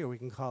history, or we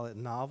can call it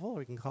novel, or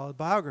we can call it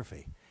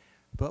biography.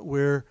 But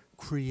we're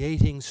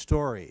creating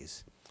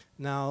stories.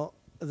 Now,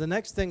 the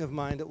next thing of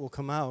mine that will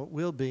come out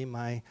will be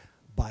my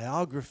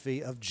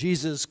biography of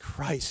Jesus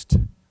Christ.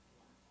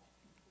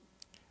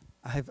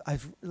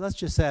 Let's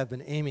just say I've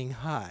been aiming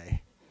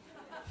high.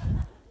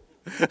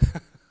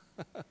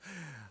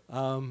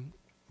 How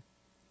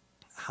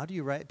do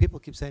you write? People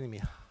keep saying to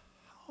me,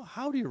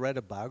 how do you write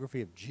a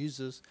biography of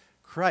Jesus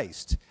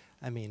Christ?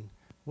 I mean,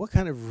 what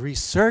kind of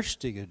research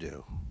do you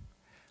do?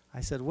 I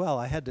said, well,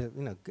 I had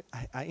to,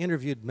 I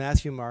interviewed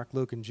Matthew, Mark,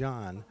 Luke, and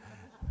John,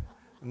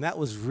 and that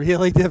was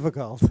really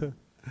difficult.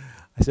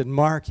 I said,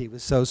 Mark, he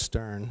was so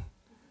stern.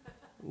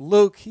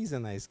 Luke, he's a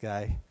nice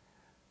guy.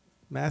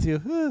 Matthew,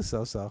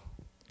 so-so.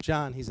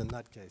 John, he's a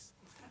nutcase.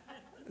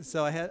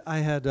 So I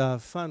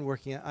had fun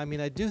working. I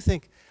mean, I do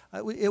think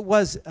it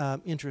was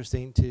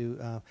interesting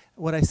to,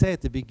 what I say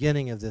at the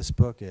beginning of this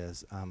book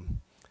is,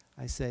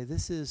 I said,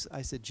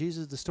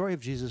 Jesus, the story of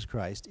Jesus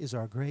Christ is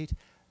our great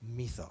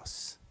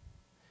mythos.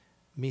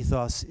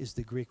 Mythos is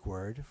the Greek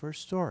word for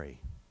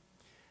story.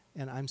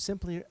 And I'm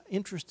simply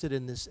interested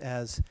in this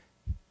as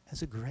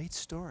a great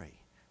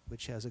story,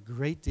 which has a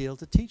great deal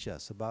to teach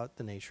us about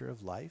the nature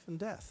of life and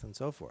death and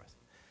so forth.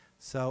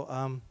 So,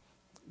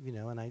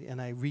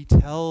 and I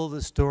retell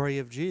the story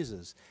of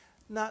Jesus,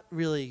 not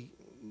really,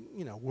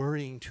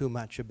 worrying too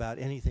much about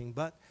anything,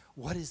 but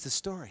what is the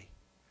story?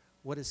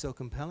 What is so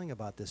compelling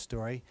about this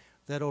story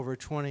that over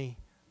 20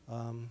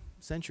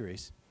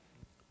 centuries,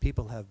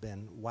 people have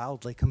been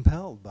wildly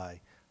compelled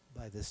by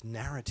this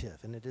narrative,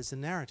 and it is a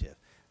narrative.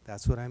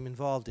 That's what I'm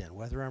involved in.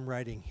 Whether I'm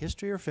writing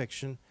history or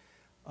fiction,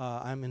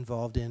 I'm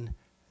involved in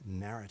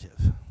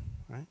narrative,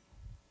 right?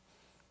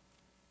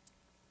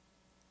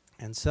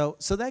 And so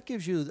that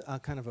gives you a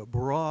kind of a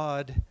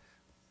broad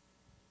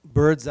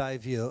bird's eye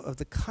view of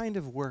the kind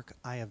of work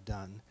I have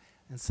done,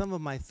 and some of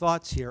my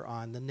thoughts here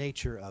on the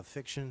nature of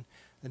fiction,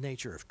 the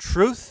nature of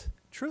truth.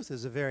 Truth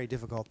is a very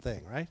difficult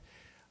thing, right?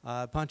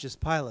 Pontius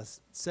Pilate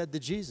said to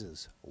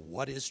Jesus,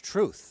 what is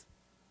truth?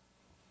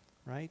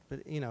 Right? But,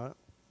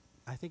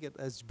 I think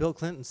as Bill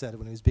Clinton said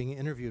when he was being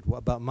interviewed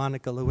about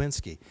Monica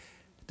Lewinsky,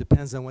 it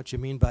depends on what you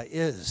mean by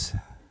is.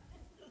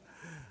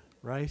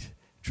 Right?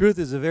 Truth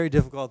is a very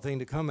difficult thing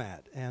to come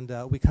at, and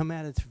we come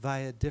at it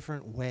via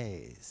different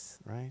ways,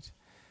 right?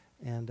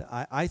 And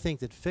I think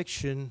that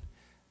fiction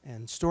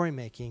and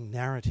story-making,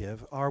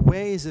 narrative, are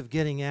ways of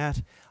getting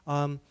at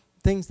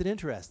things that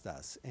interest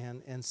us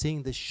and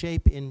seeing the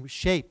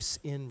shapes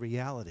in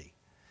reality.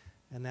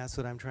 And that's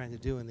what I'm trying to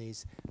do in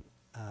these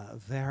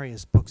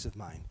various books of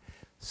mine.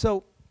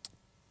 So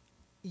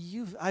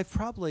I've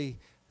probably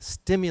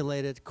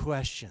stimulated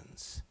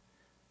questions,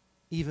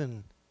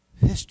 even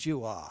pissed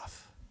you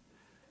off.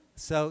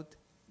 So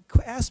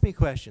ask me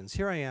questions.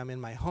 Here I am in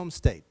my home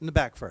state. In the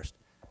back first.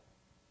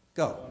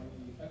 Go.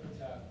 On the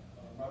epitaph,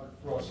 Robert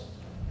Frost's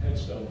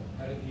headstone,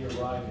 how did he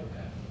arrive at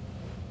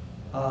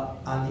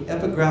that? On the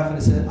epigraph,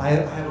 it says, I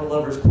have a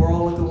lover's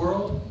quarrel with the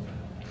world.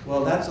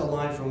 Well, that's a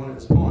line from one of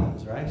his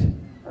poems, right?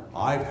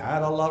 I've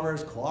had a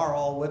lover's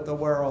quarrel with the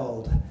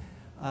world.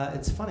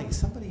 It's funny,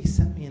 somebody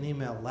sent me an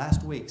email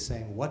last week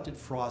saying, what did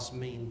Frost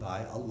mean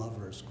by a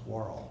lover's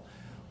quarrel?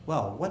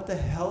 Well, what the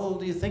hell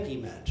do you think he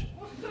meant?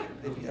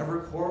 If you ever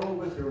quarrel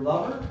with your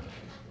lover,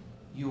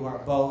 you are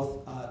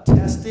both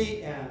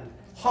testy and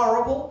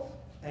horrible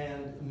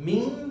and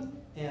mean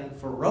and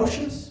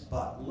ferocious,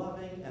 but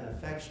loving and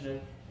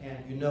affectionate, and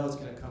you know it's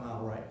going to come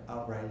out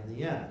right in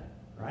the end,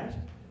 right?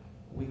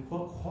 We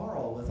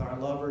quarrel with our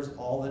lovers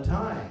all the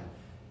time.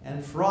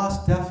 And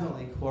Frost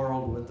definitely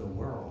quarreled with the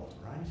world,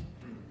 right?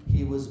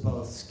 He was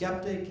both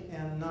skeptic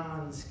and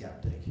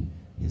non-skeptic.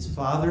 His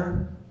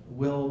father,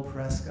 Will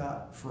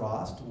Prescott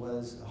Frost,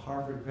 was a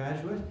Harvard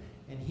graduate,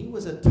 and he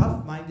was a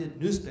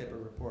tough-minded newspaper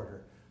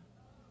reporter,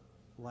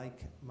 like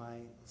my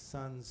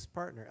son's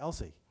partner,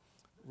 Elsie.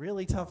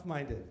 Really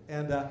tough-minded.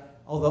 And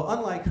although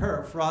unlike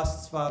her,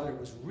 Frost's father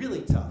was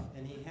really tough,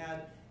 and he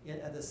had,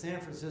 at the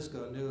San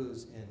Francisco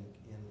News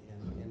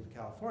in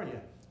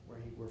California,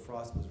 where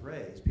Frost was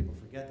raised, people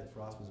forget that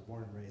Frost was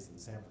born and raised in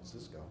San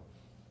Francisco,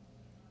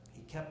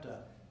 he kept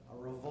a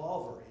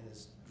revolver in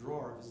his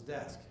drawer of his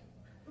desk.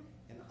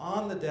 And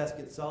on the desk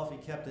itself, he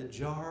kept a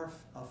jar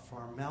of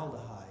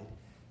formaldehyde,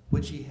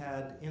 which he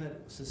had in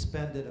it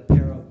suspended a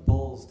pair of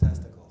bull's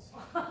testicles.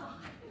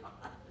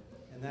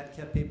 And that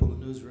kept people in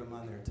the newsroom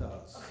on their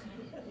toes.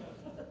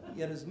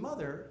 Yet his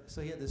mother,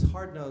 so he had this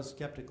hard-nosed,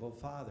 skeptical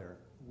father,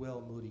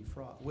 Will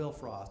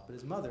Frost, but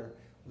his mother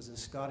was a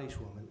Scottish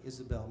woman,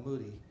 Isabel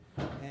Moody,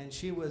 and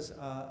she was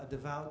a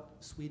devout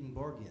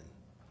Swedenborgian,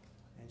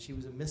 and she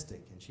was a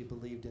mystic, and she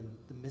believed in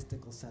the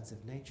mystical sense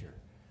of nature.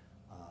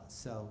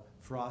 So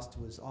Frost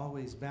was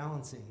always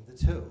balancing the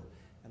two,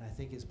 and I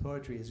think his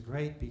poetry is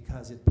great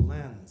because it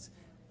blends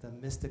the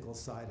mystical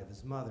side of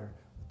his mother,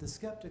 but the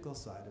skeptical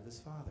side of his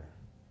father?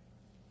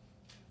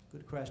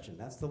 Good question.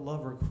 That's the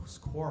lover's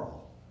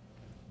quarrel.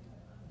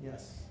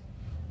 Yes.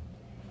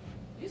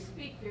 You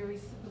speak very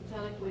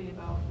sympathetically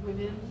about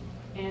women,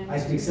 and I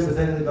speak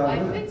sympathetically about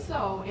women? I think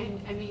so.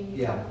 And I mean,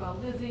 you Yeah. talk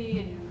about Lizzie,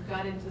 and you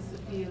got into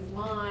Sophia's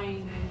line,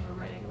 and you were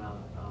writing about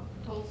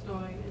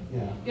Tolstoy. And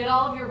Yeah. yet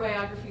all of your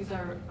biographies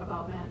are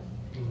about men.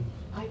 Mhm.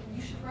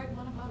 You should write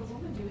one about a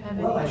woman. Do you have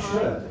Well, I any in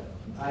should. mind?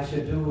 I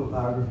should do a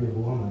biography of a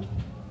woman.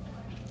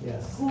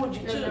 Yes. Who would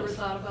you You've never choose?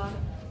 thought about it?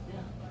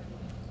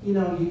 You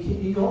know,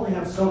 you only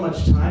have so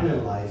much time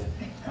in life.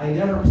 I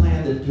never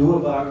planned to do a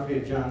biography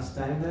of John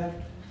Steinbeck.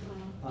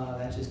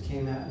 That just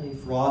came at me.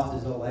 Frost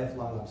is a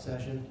lifelong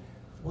obsession.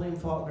 William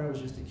Faulkner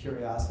was just a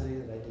curiosity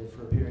that I did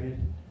for a period.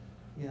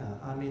 Yeah,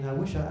 I mean, I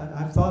wish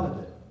I've thought of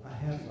it. I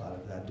have thought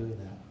of that, doing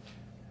that.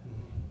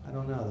 I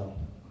don't know, though.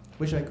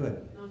 Wish I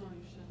could. No, you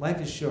should.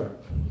 Life is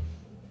short.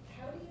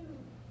 How do you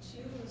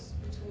choose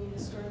between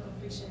historical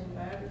fiction and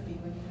biography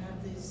when you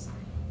have this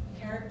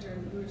character?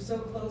 You were so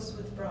close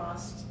with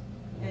Frost,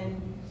 and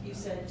you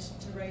said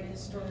to write a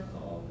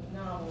historical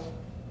novel,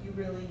 you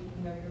really,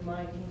 your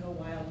mind can go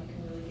wild. You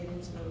can really get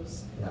into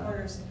those Yeah.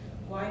 corners.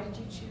 Why did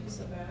you choose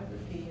a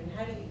biography, and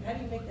how do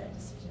you make that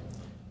decision?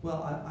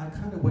 Well, I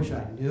kind of wish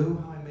I knew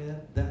how I made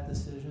that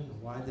decision.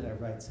 Why did I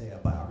write, say, a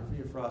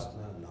biography of Frost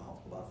and not a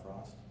novel about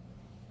Frost?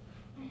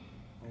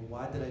 Or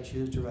why did I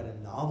choose to write a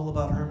novel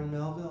about Herman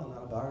Melville and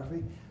not a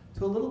biography?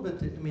 To a little bit,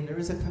 I mean, there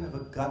is a kind of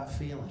a gut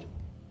feeling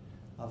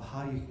of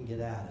how you can get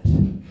at it.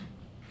 And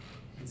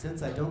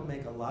since I don't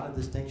make a lot of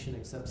distinction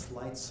except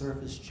slight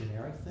surface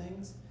generic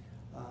things,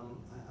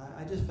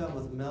 I just felt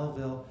with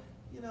Melville,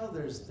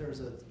 there's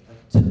a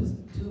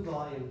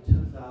two-volume,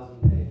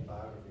 2,000-page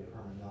biography of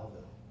Herman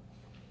Melville.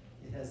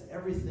 It has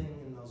everything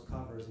in those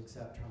covers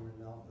except Herman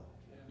Melville.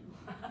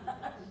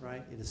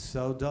 Right? It is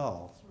so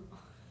dull.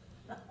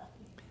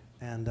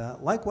 And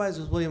likewise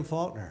with William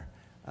Faulkner.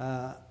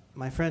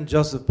 My friend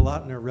Joseph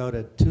Blotner wrote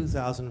a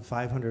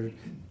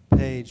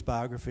 2,500-page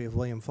biography of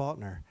William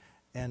Faulkner,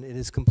 and it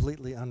is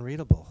completely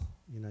unreadable.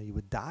 You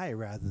would die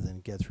rather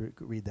than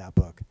read that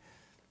book.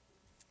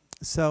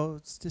 So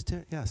it's just,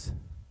 yes.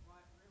 Well,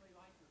 I really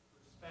like your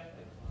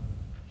perspective on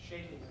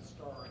shaping a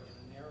story and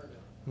a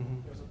narrative. Mm-hmm.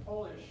 There's a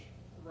Polish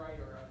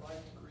writer I'd like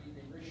to read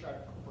named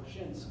Ryszard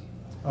Kosinski.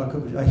 Oh,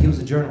 he was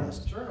a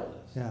journalist. Journalist.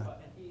 Yeah.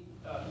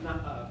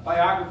 And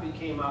biography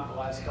came out the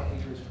last couple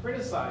of years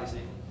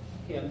criticizing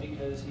him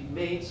because he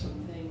made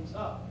some things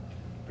up.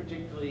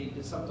 Particularly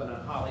did something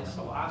on Haile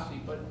Selassie,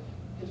 but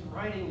his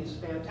writing is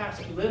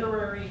fantastic.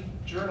 Literary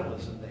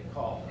journalism, they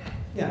call it.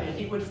 Yeah. And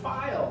he would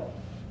file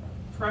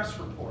press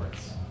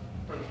reports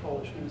for the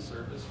Polish news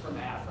service from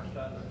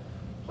Africa, the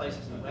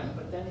places he went,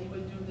 but then he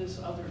would do this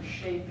other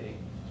shaping,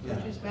 which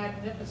Yeah. is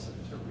magnificent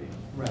to read.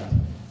 Right.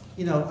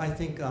 I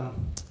think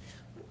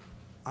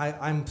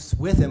I'm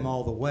with him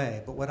all the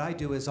way, but what I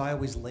do is I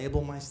always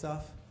label my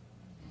stuff.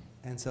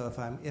 And so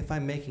if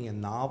I'm making a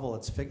novel,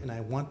 and I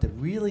want to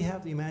really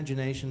have the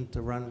imagination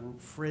to run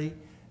free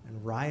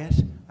and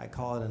riot, I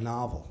call it a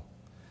novel.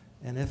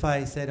 And if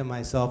I say to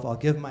myself, I'll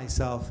give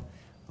myself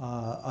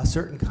a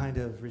certain kind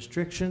of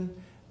restriction,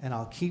 and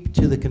I'll keep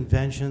to the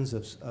conventions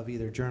of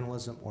either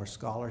journalism or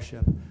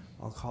scholarship,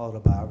 I'll call it a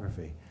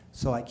biography.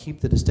 So I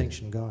keep the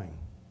distinction going.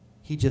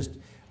 He just,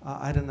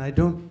 I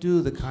don't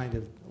do the kind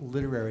of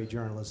literary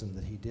journalism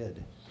that he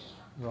did,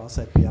 or else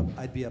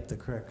I'd be up the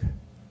creek.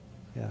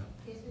 Yeah.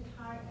 Is it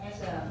hard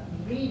as a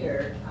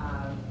reader?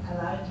 A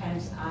lot of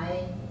times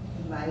I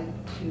like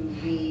to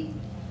read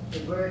the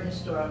word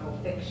historical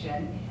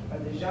fiction or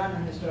the genre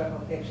historical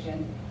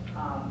fiction.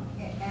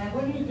 And I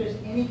wonder if there's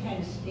any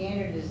kind of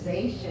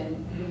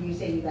standardization when you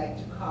say you like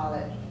to call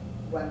it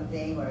one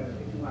thing, or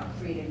if you want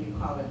freedom, you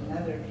call it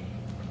another.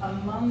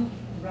 Among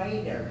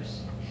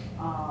writers,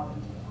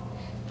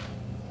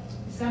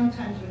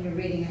 sometimes when you're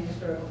reading a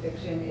historical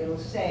fiction, it'll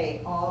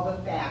say all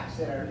the facts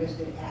that are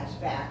listed as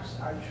facts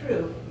are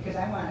true, because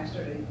I want to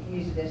sort of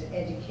use it as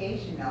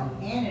educational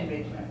and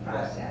enrichment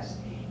process.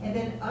 And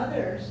then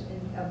others,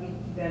 and I'll be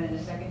done in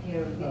a second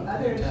here, the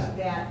others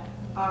that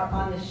are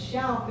on the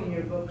shelf in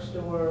your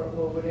bookstore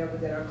or whatever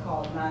that are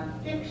called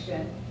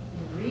nonfiction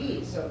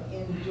read so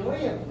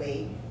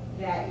enjoyably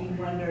that you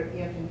wonder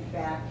if in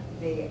fact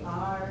they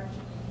are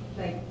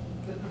like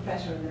The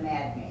Professor and the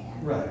Madman,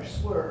 Right. or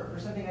Swerve, or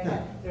something like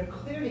that. They're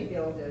clearly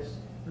billed as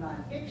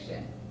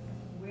nonfiction.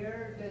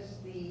 Where does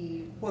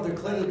the... Well, they're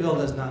clearly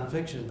billed as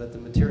nonfiction, but the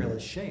material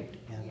is shaped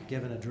and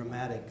given a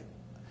dramatic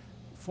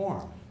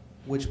form,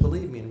 which,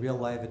 believe me, in real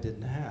life it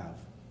didn't have.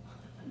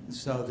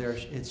 So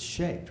it's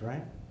shaped,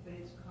 right? But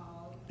it's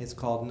called... It's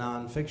called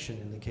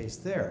nonfiction in the case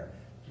there.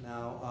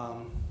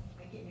 Now,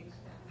 I get mixed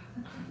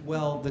up.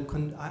 well,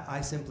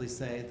 I simply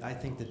say I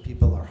think that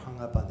people are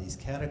hung up on these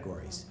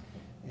categories.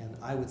 And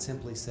I would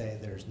simply say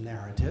there's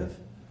narrative,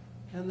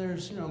 and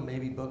there's,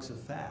 maybe books of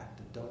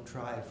fact. Don't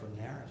try for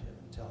narrative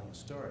in telling a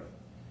story.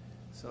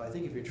 So I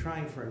think if you're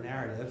trying for a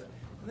narrative,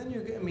 and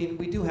then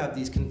we do have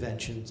these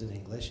conventions in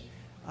English.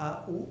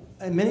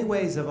 In many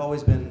ways, I've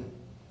always been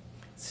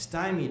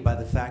stymied by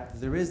the fact that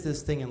there is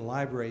this thing in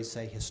libraries,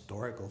 say,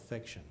 historical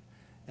fiction.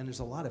 And there's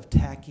a lot of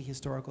tacky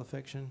historical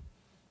fiction,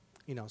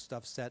 you know,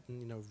 stuff set in,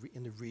 you know,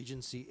 in the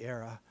Regency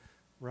era,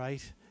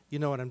 right? You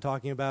know what I'm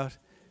talking about?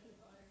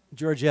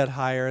 Georgette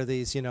Heyer,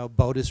 these, you know,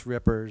 Bodis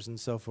Rippers and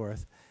so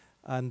forth.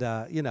 And,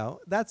 you know,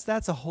 that's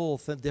a whole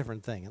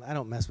different thing, and I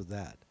don't mess with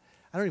that.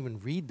 I don't even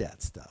read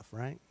that stuff,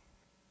 right?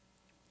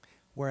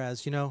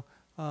 Whereas, you know,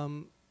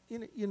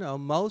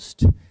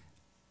 most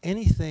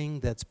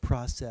anything that's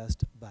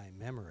processed by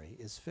memory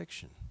is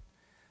fiction.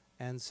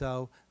 And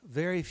so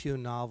very few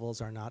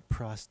novels are not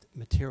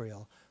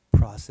material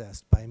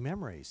processed by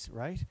memories,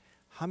 right?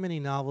 How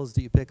many novels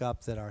do you pick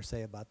up that are,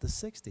 say, about the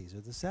 60s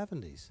or the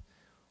 70s?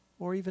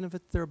 Or even if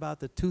they're about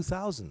the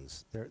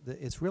 2000s,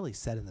 it's really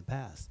set in the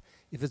past.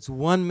 If it's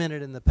 1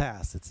 minute in the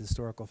past, it's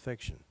historical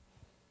fiction,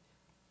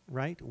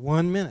 right?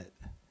 1 minute.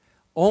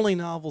 Only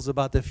novels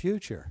about the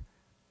future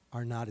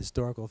are not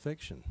historical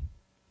fiction.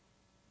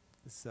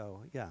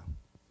 So, yeah,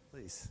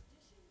 please.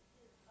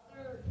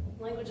 Other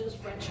languages,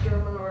 French,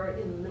 German, or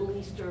in the Middle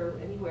East or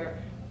anywhere,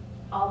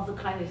 of the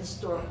kind of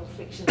historical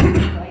fiction,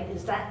 right?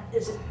 Is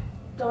it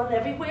done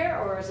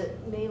everywhere, or is it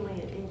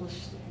mainly in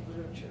English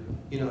literature?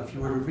 You know, if you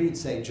were to read,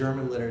 say,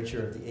 German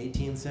literature of the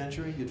 18th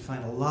century, you'd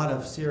find a lot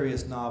of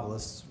serious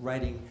novelists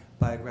writing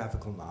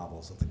biographical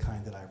novels of the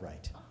kind that I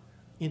write,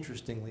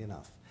 interestingly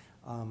enough.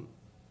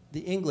 The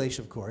English,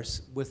 of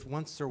course,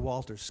 once Sir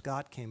Walter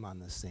Scott came on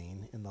the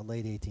scene in the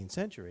late 18th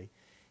century,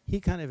 he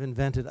kind of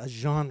invented a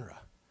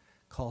genre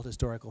called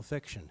historical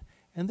fiction.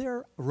 And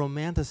they're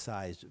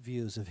romanticized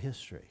views of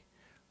history,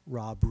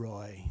 Rob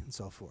Roy and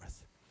so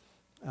forth.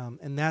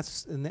 And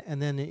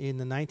then in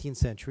the 19th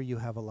century, you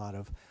have a lot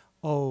of,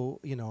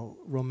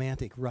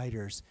 romantic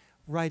writers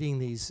writing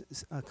these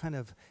kind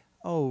of,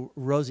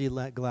 rosy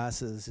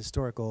glasses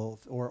historical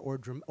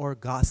or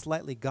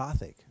slightly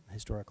gothic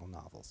historical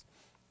novels.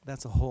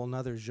 That's a whole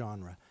nother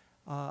genre.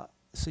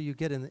 So you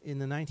get in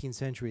the 19th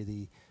century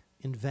the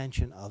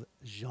invention of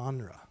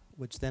genre,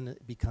 which then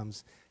it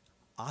becomes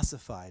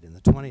ossified in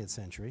the 20th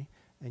century,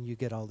 and you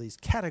get all these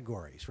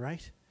categories,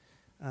 right?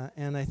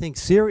 And I think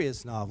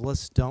serious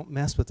novelists don't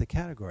mess with the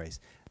categories.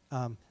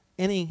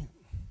 Any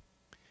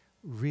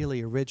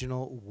really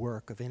original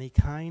work of any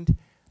kind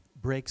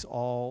breaks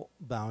all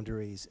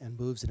boundaries and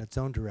moves in its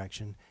own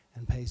direction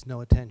and pays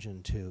no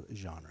attention to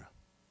genre.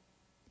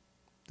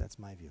 That's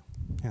my view.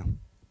 Yeah.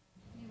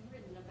 You've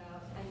written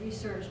about and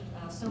researched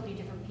so many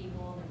different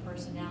people and their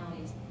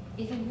personalities.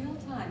 If in real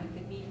time you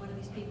could meet one of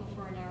these people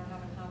for an hour and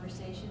have a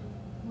conversation,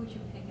 who would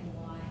you pick and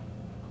why?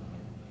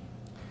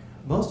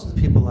 Most of the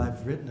people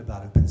I've written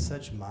about have been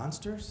such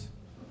monsters.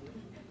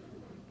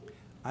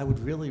 I would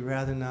really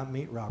rather not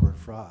meet Robert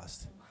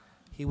Frost.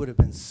 He would have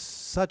been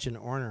such an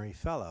ornery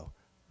fellow,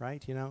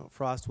 right? You know,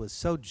 Frost was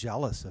so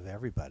jealous of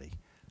everybody.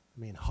 I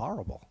mean,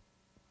 horrible.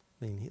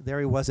 I mean, there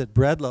he was at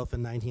Breadloaf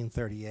in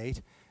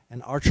 1938,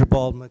 and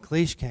Archibald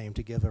MacLeish came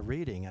to give a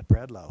reading at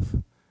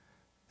Breadloaf.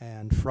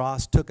 And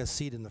Frost took a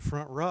seat in the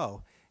front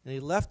row, and he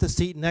left the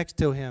seat next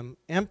to him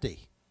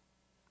empty.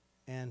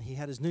 And he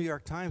had his New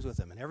York Times with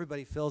him, and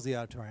everybody fills the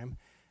auditorium,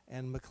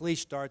 and MacLeish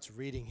starts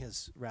reading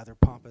his rather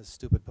pompous,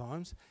 stupid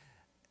poems,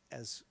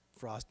 as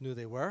Frost knew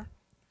they were,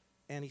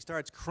 and he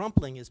starts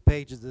crumpling his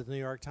pages of the New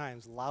York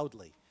Times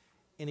loudly,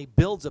 and he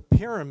builds a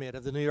pyramid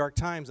of the New York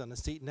Times on the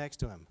seat next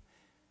to him.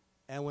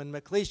 And when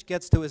MacLeish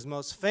gets to his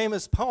most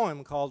famous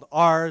poem called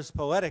Ars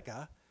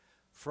Poetica,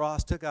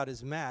 Frost took out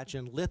his match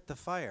and lit the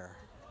fire.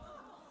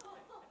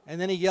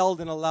 And then he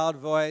yelled in a loud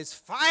voice,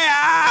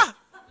 "Fire!"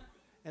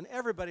 And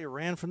everybody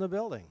ran from the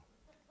building.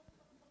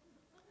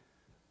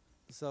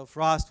 So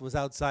Frost was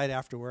outside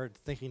afterward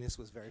thinking this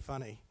was very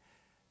funny.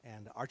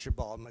 And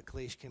Archibald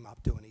MacLeish came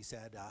up to him and he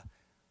said,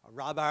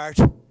 "Robert,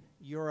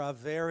 you're a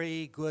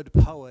very good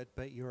poet,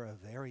 but you're a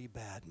very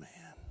bad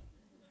man."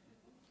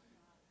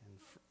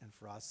 And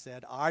Frost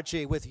said,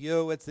 "Archie, with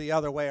you, it's the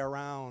other way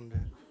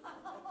around."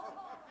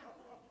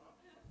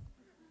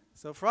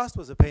 So Frost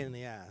was a pain in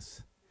the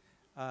ass.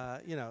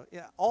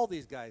 All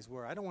these guys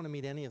were. I don't want to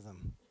meet any of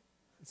them.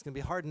 It's going to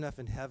be hard enough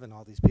in heaven,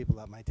 all these people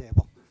at my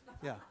table.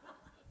 Yeah.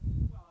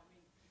 Well, I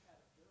mean, he had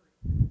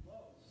a very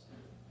close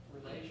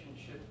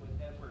relationship with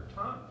Edward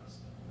Thomas.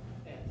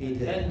 And He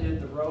did. then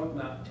did The Road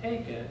Not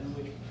Taken,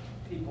 which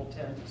people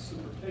tend to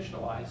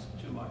superficialize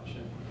too much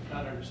and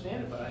not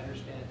understand it, but I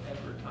understand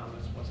Edward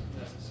Thomas wasn't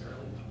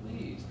necessarily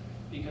pleased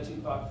because he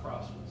thought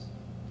Frost was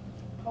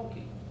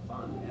pokey,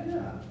 fun.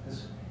 Yeah,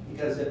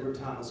 because Edward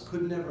Thomas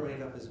could never make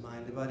up his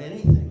mind about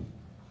anything.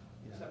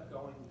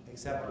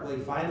 Except when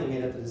he finally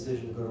made up the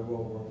decision to go to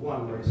World War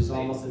I, where he was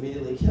almost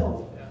immediately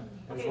killed. Yeah.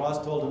 And Okay.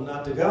 Frost told him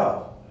not to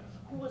go.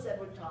 Who was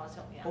Edward Thomas?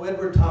 Help me out. Oh,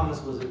 Edward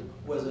Thomas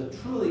was a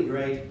truly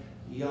great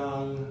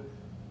young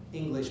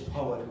English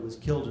poet who was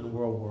killed in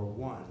World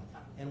War I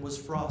and was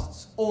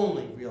Frost's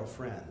only real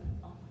friend,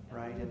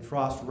 right? And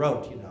Frost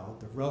wrote,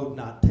 The Road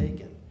Not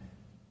Taken,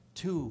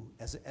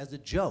 as a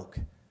joke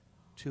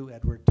to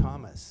Edward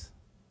Thomas,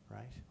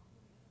 right?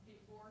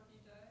 Before he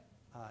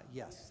died?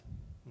 Yes.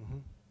 Mm-hmm.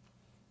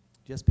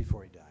 Just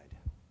before he died.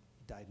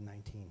 He died in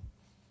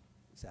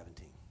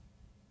 1917.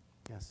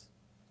 Yes.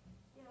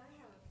 Yeah, I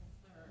have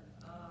a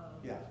concern.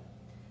 Yeah.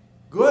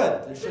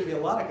 Good. There should be a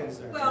lot of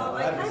concerns. Well,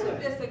 Yeah, I kind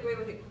of say. disagree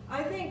with you.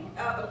 I think,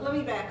 let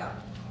me back up.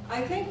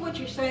 I think what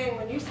you're saying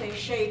when you say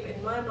shape,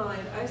 in my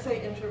mind, I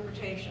say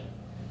interpretation.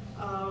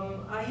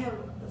 I have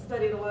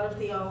studied a lot of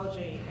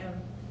theology, and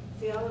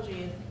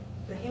theology is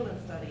the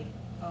human study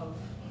of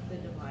the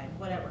divine,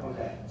 whatever.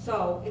 Okay.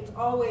 So it's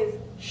always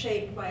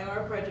shaped by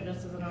our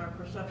prejudices and our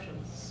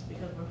perceptions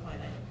because we're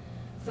finite.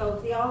 So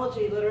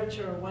theology,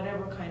 literature,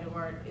 whatever kind of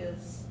art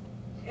is,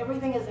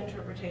 everything is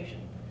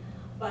interpretation.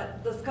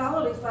 But the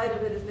scholarly side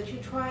of it is that you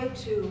try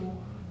to,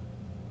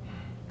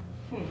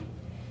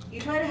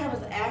 have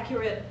as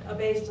accurate a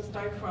base to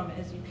start from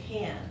as you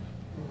can.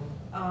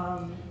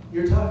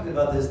 You're talking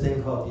about this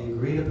thing called the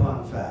agreed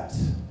upon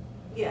facts.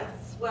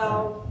 Yes,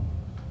 well,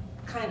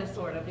 kind of,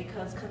 sort of,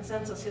 because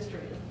consensus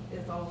history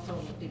is also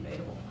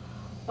debatable.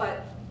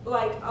 But,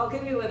 like, I'll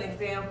give you an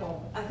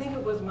example. I think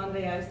it was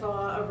Monday, I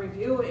saw a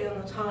review in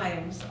the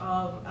Times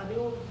of a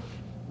new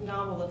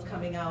novel that's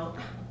coming out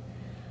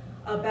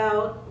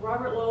about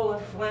Robert Lowell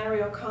and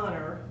Flannery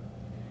O'Connor.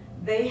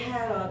 They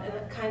had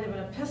a kind of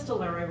an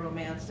epistolary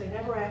romance. They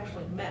never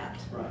actually met.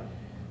 Right.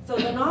 So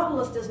the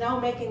novelist is now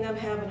making them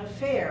have an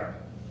affair.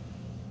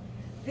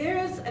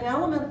 There's an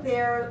element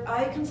there,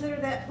 I consider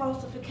that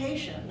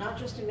falsification, not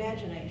just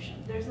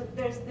imagination.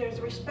 There's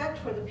respect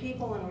for the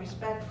people and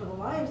respect for the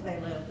lives they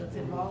live that's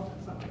involved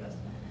in some of this.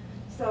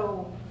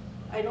 So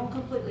I don't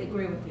completely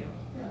agree with you.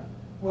 Yeah.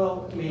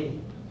 Well, I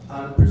mean,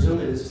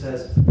 presumably this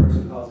says, the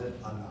person calls it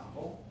a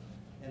novel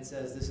and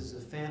says this is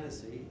a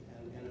fantasy,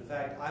 and in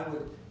fact, I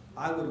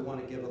would want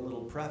to give a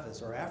little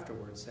preface or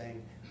afterwards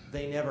saying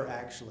they never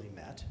actually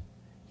met,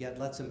 yet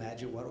let's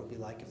imagine what it would be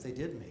like if they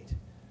did meet.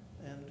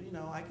 And, you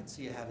know, I could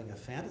see you having a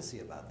fantasy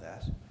about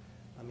that.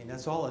 I mean,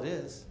 that's all it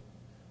is,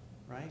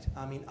 right?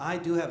 I mean, I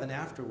do have an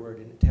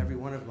afterword to every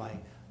one of my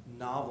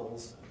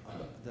novels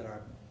that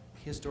are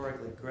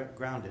historically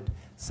grounded,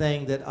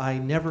 saying that I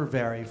never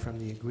vary from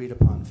the agreed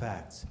upon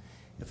facts.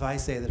 If I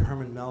say that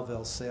Herman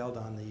Melville sailed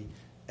on the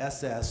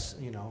SS,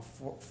 you know,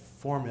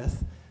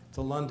 Formith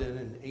to London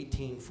in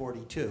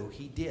 1842,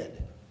 he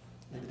did.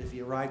 And that if he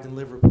arrived in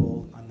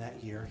Liverpool on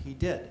that year, he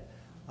did.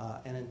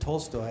 And in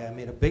Tolstoy, I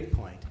made a big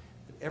point.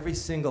 Every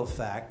single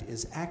fact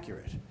is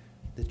accurate.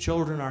 The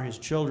children are his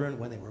children.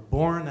 When they were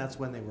born, that's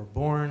when they were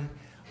born.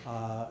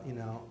 You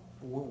know,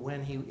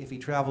 if he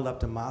traveled up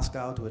to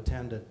Moscow to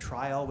attend a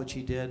trial, which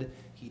he did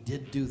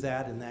do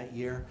that in that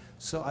year.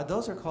 So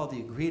those are called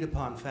the agreed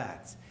upon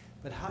facts.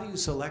 But how you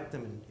select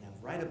them and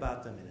write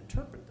about them and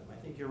interpret them,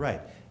 I think you're right.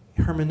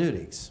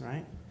 Hermeneutics,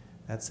 right?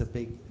 That's a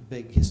big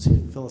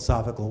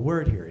philosophical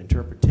word here,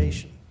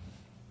 interpretation.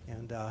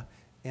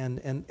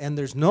 And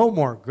there's no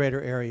more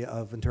greater area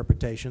of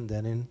interpretation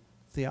than in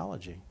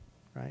theology,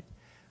 right?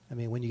 I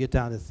mean, when you get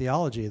down to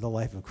theology, the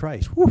life of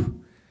Christ,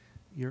 whew,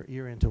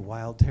 you're into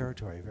wild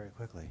territory very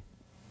quickly.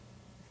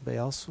 Anybody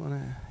else want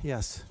to?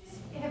 Yes.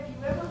 Have you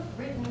ever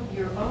written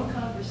your own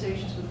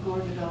conversations with Gore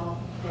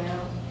Vidal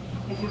down?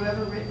 Have you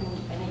ever written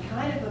any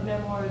kind of a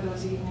memoir of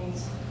those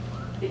evenings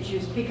that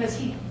you, because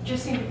he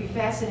just seemed to be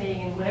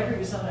fascinating, and whenever he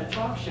was on a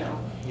talk show,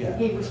 yeah,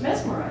 he was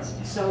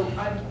mesmerizing. So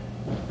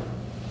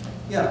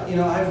yeah, you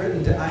know, I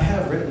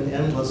have written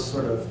endless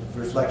sort of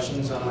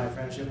reflections on my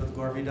friendship with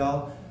Gore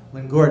Vidal.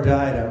 When Gore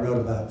died, I wrote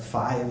about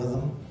 5 of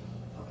them.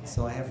 Okay.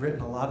 So I have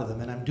written a lot of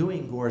them, and I'm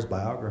doing Gore's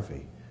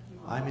biography.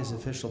 I'm his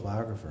official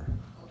biographer.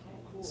 okay,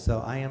 cool.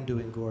 So I am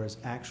doing Gore's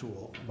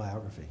actual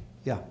biography.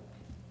 Yeah.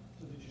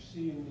 So did you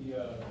see in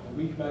the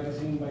Week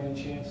magazine by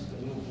any chance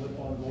a little blip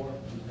on Gore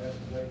who passed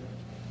away?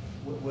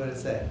 What did it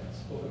say? It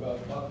spoke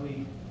about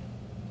Buckley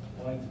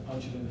wanting to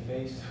punch him in the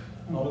face.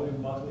 Oliver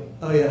Buckley.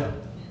 Oh yeah.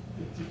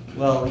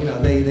 Well, you know,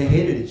 they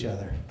hated each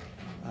other.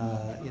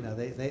 You know,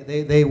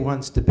 they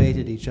once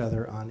debated each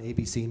other on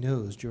ABC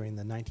News during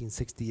the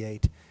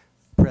 1968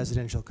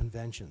 presidential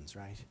conventions,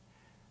 right?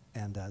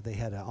 And they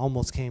had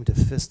almost came to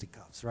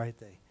fisticuffs, right?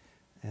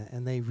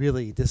 And they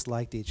really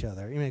disliked each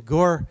other. I mean,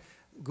 Gore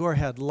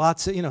had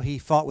lots of, you know, he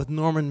fought with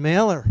Norman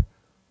Mailer,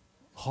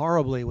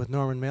 horribly with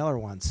Norman Mailer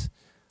once.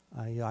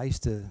 I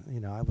used to, you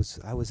know,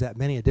 I was at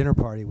many a dinner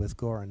party with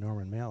Gore and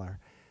Norman Mailer,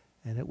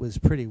 and it was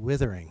pretty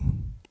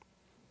withering.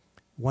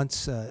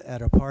 Once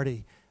at a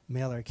party,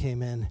 Mailer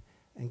came in,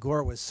 and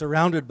Gore was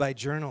surrounded by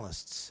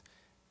journalists.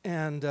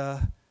 And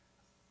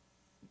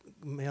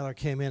Mailer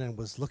came in and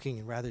was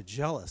looking rather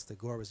jealous that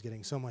Gore was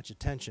getting so much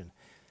attention.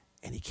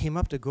 And he came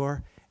up to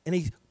Gore, and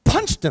he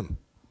punched him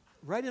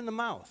right in the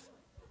mouth.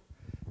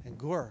 And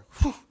Gore,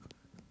 whew,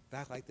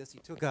 back like this, he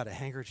took out a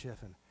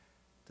handkerchief and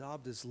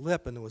daubed his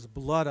lip, and there was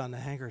blood on the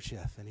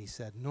handkerchief. And he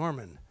said,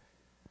 "Norman,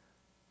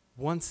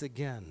 once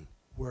again,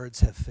 words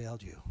have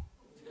failed you."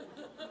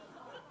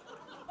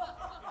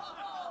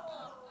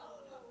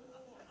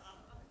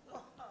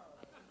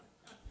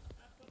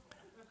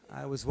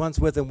 I was once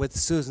with him with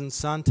Susan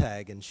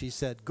Sontag, and she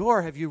said,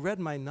 "Gore, have you read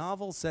my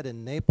novel set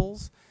in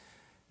Naples?"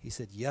 He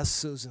said, "Yes,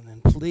 Susan,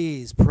 and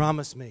please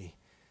promise me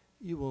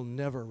you will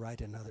never write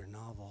another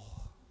novel."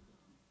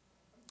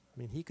 I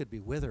mean, he could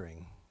be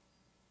withering.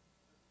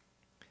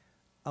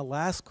 A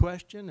last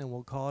question, and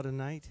we'll call it a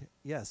night.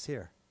 Yes,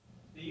 here.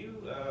 Do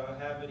you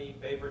have any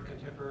favorite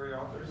contemporary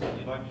authors that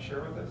you'd like to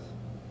share with us?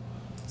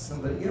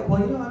 Somebody, yeah,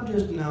 well, I'm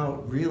just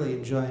now really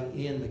enjoying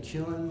Ian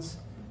McEwan's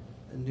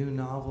new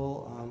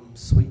novel,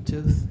 Sweet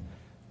Tooth.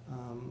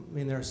 I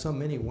mean, there are so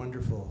many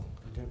wonderful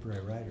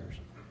contemporary writers,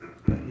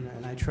 but,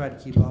 and I try to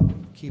keep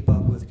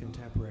up with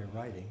contemporary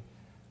writing.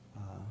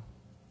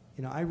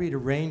 I read a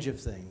range of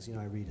things.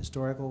 I read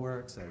historical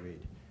works, I read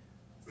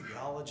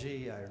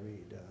theology, I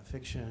read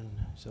fiction,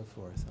 so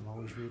forth. I'm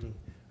always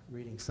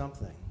reading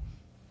something.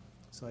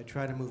 So I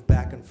try to move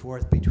back and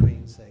forth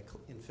between, say,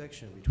 in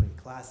fiction, between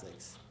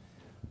classics,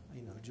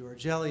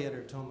 George Eliot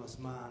or Thomas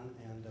Mann,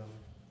 and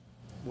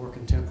more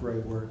contemporary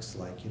works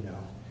like,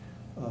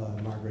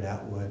 Margaret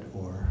Atwood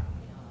or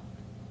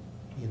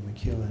Ian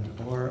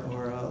McEwan,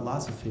 or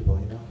lots of people,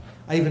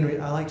 I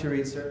like to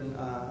read certain,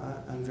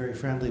 I'm very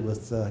friendly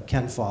with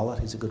Ken Follett.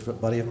 He's a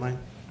good buddy of mine,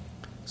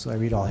 so I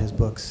read all his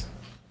books.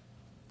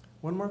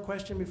 One more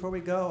question before we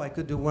go? I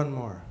could do one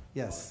more.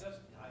 Yes?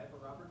 I have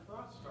a Robert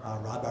Frost story.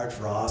 Robert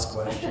Frost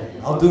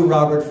question. I'll do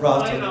Robert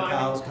Frost when the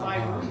cows come my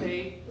home.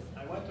 roommate,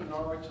 I went to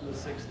Norwich in the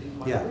 60s.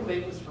 My Yeah.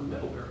 roommate was from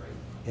Middlebury.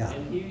 Yeah.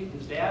 And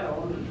his dad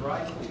owned a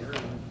dry cleaner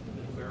in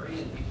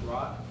Middlebury, and he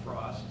brought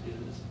Frost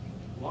his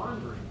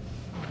laundry.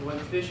 He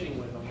went fishing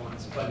with him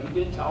once, but he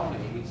did tell me,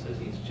 he says,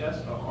 he's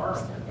just a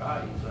horrible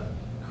guy. He's a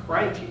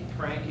cranky.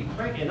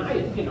 And I,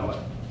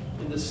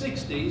 in the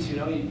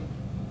 60s,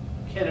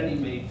 Kennedy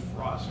made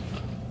Frost,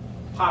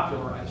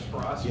 popularized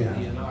Frost in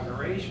the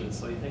inauguration.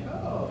 So you think,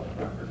 oh,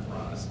 Robert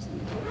Frost.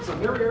 So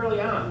very early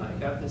on, I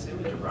got this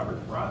image of Robert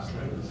Frost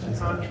that was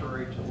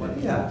contrary to what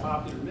is a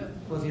popular myth.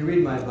 Well, if you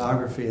read my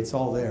biography, it's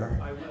all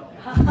there. I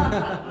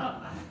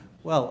will.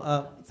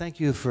 Well, thank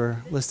you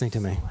for listening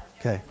to me.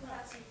 Okay.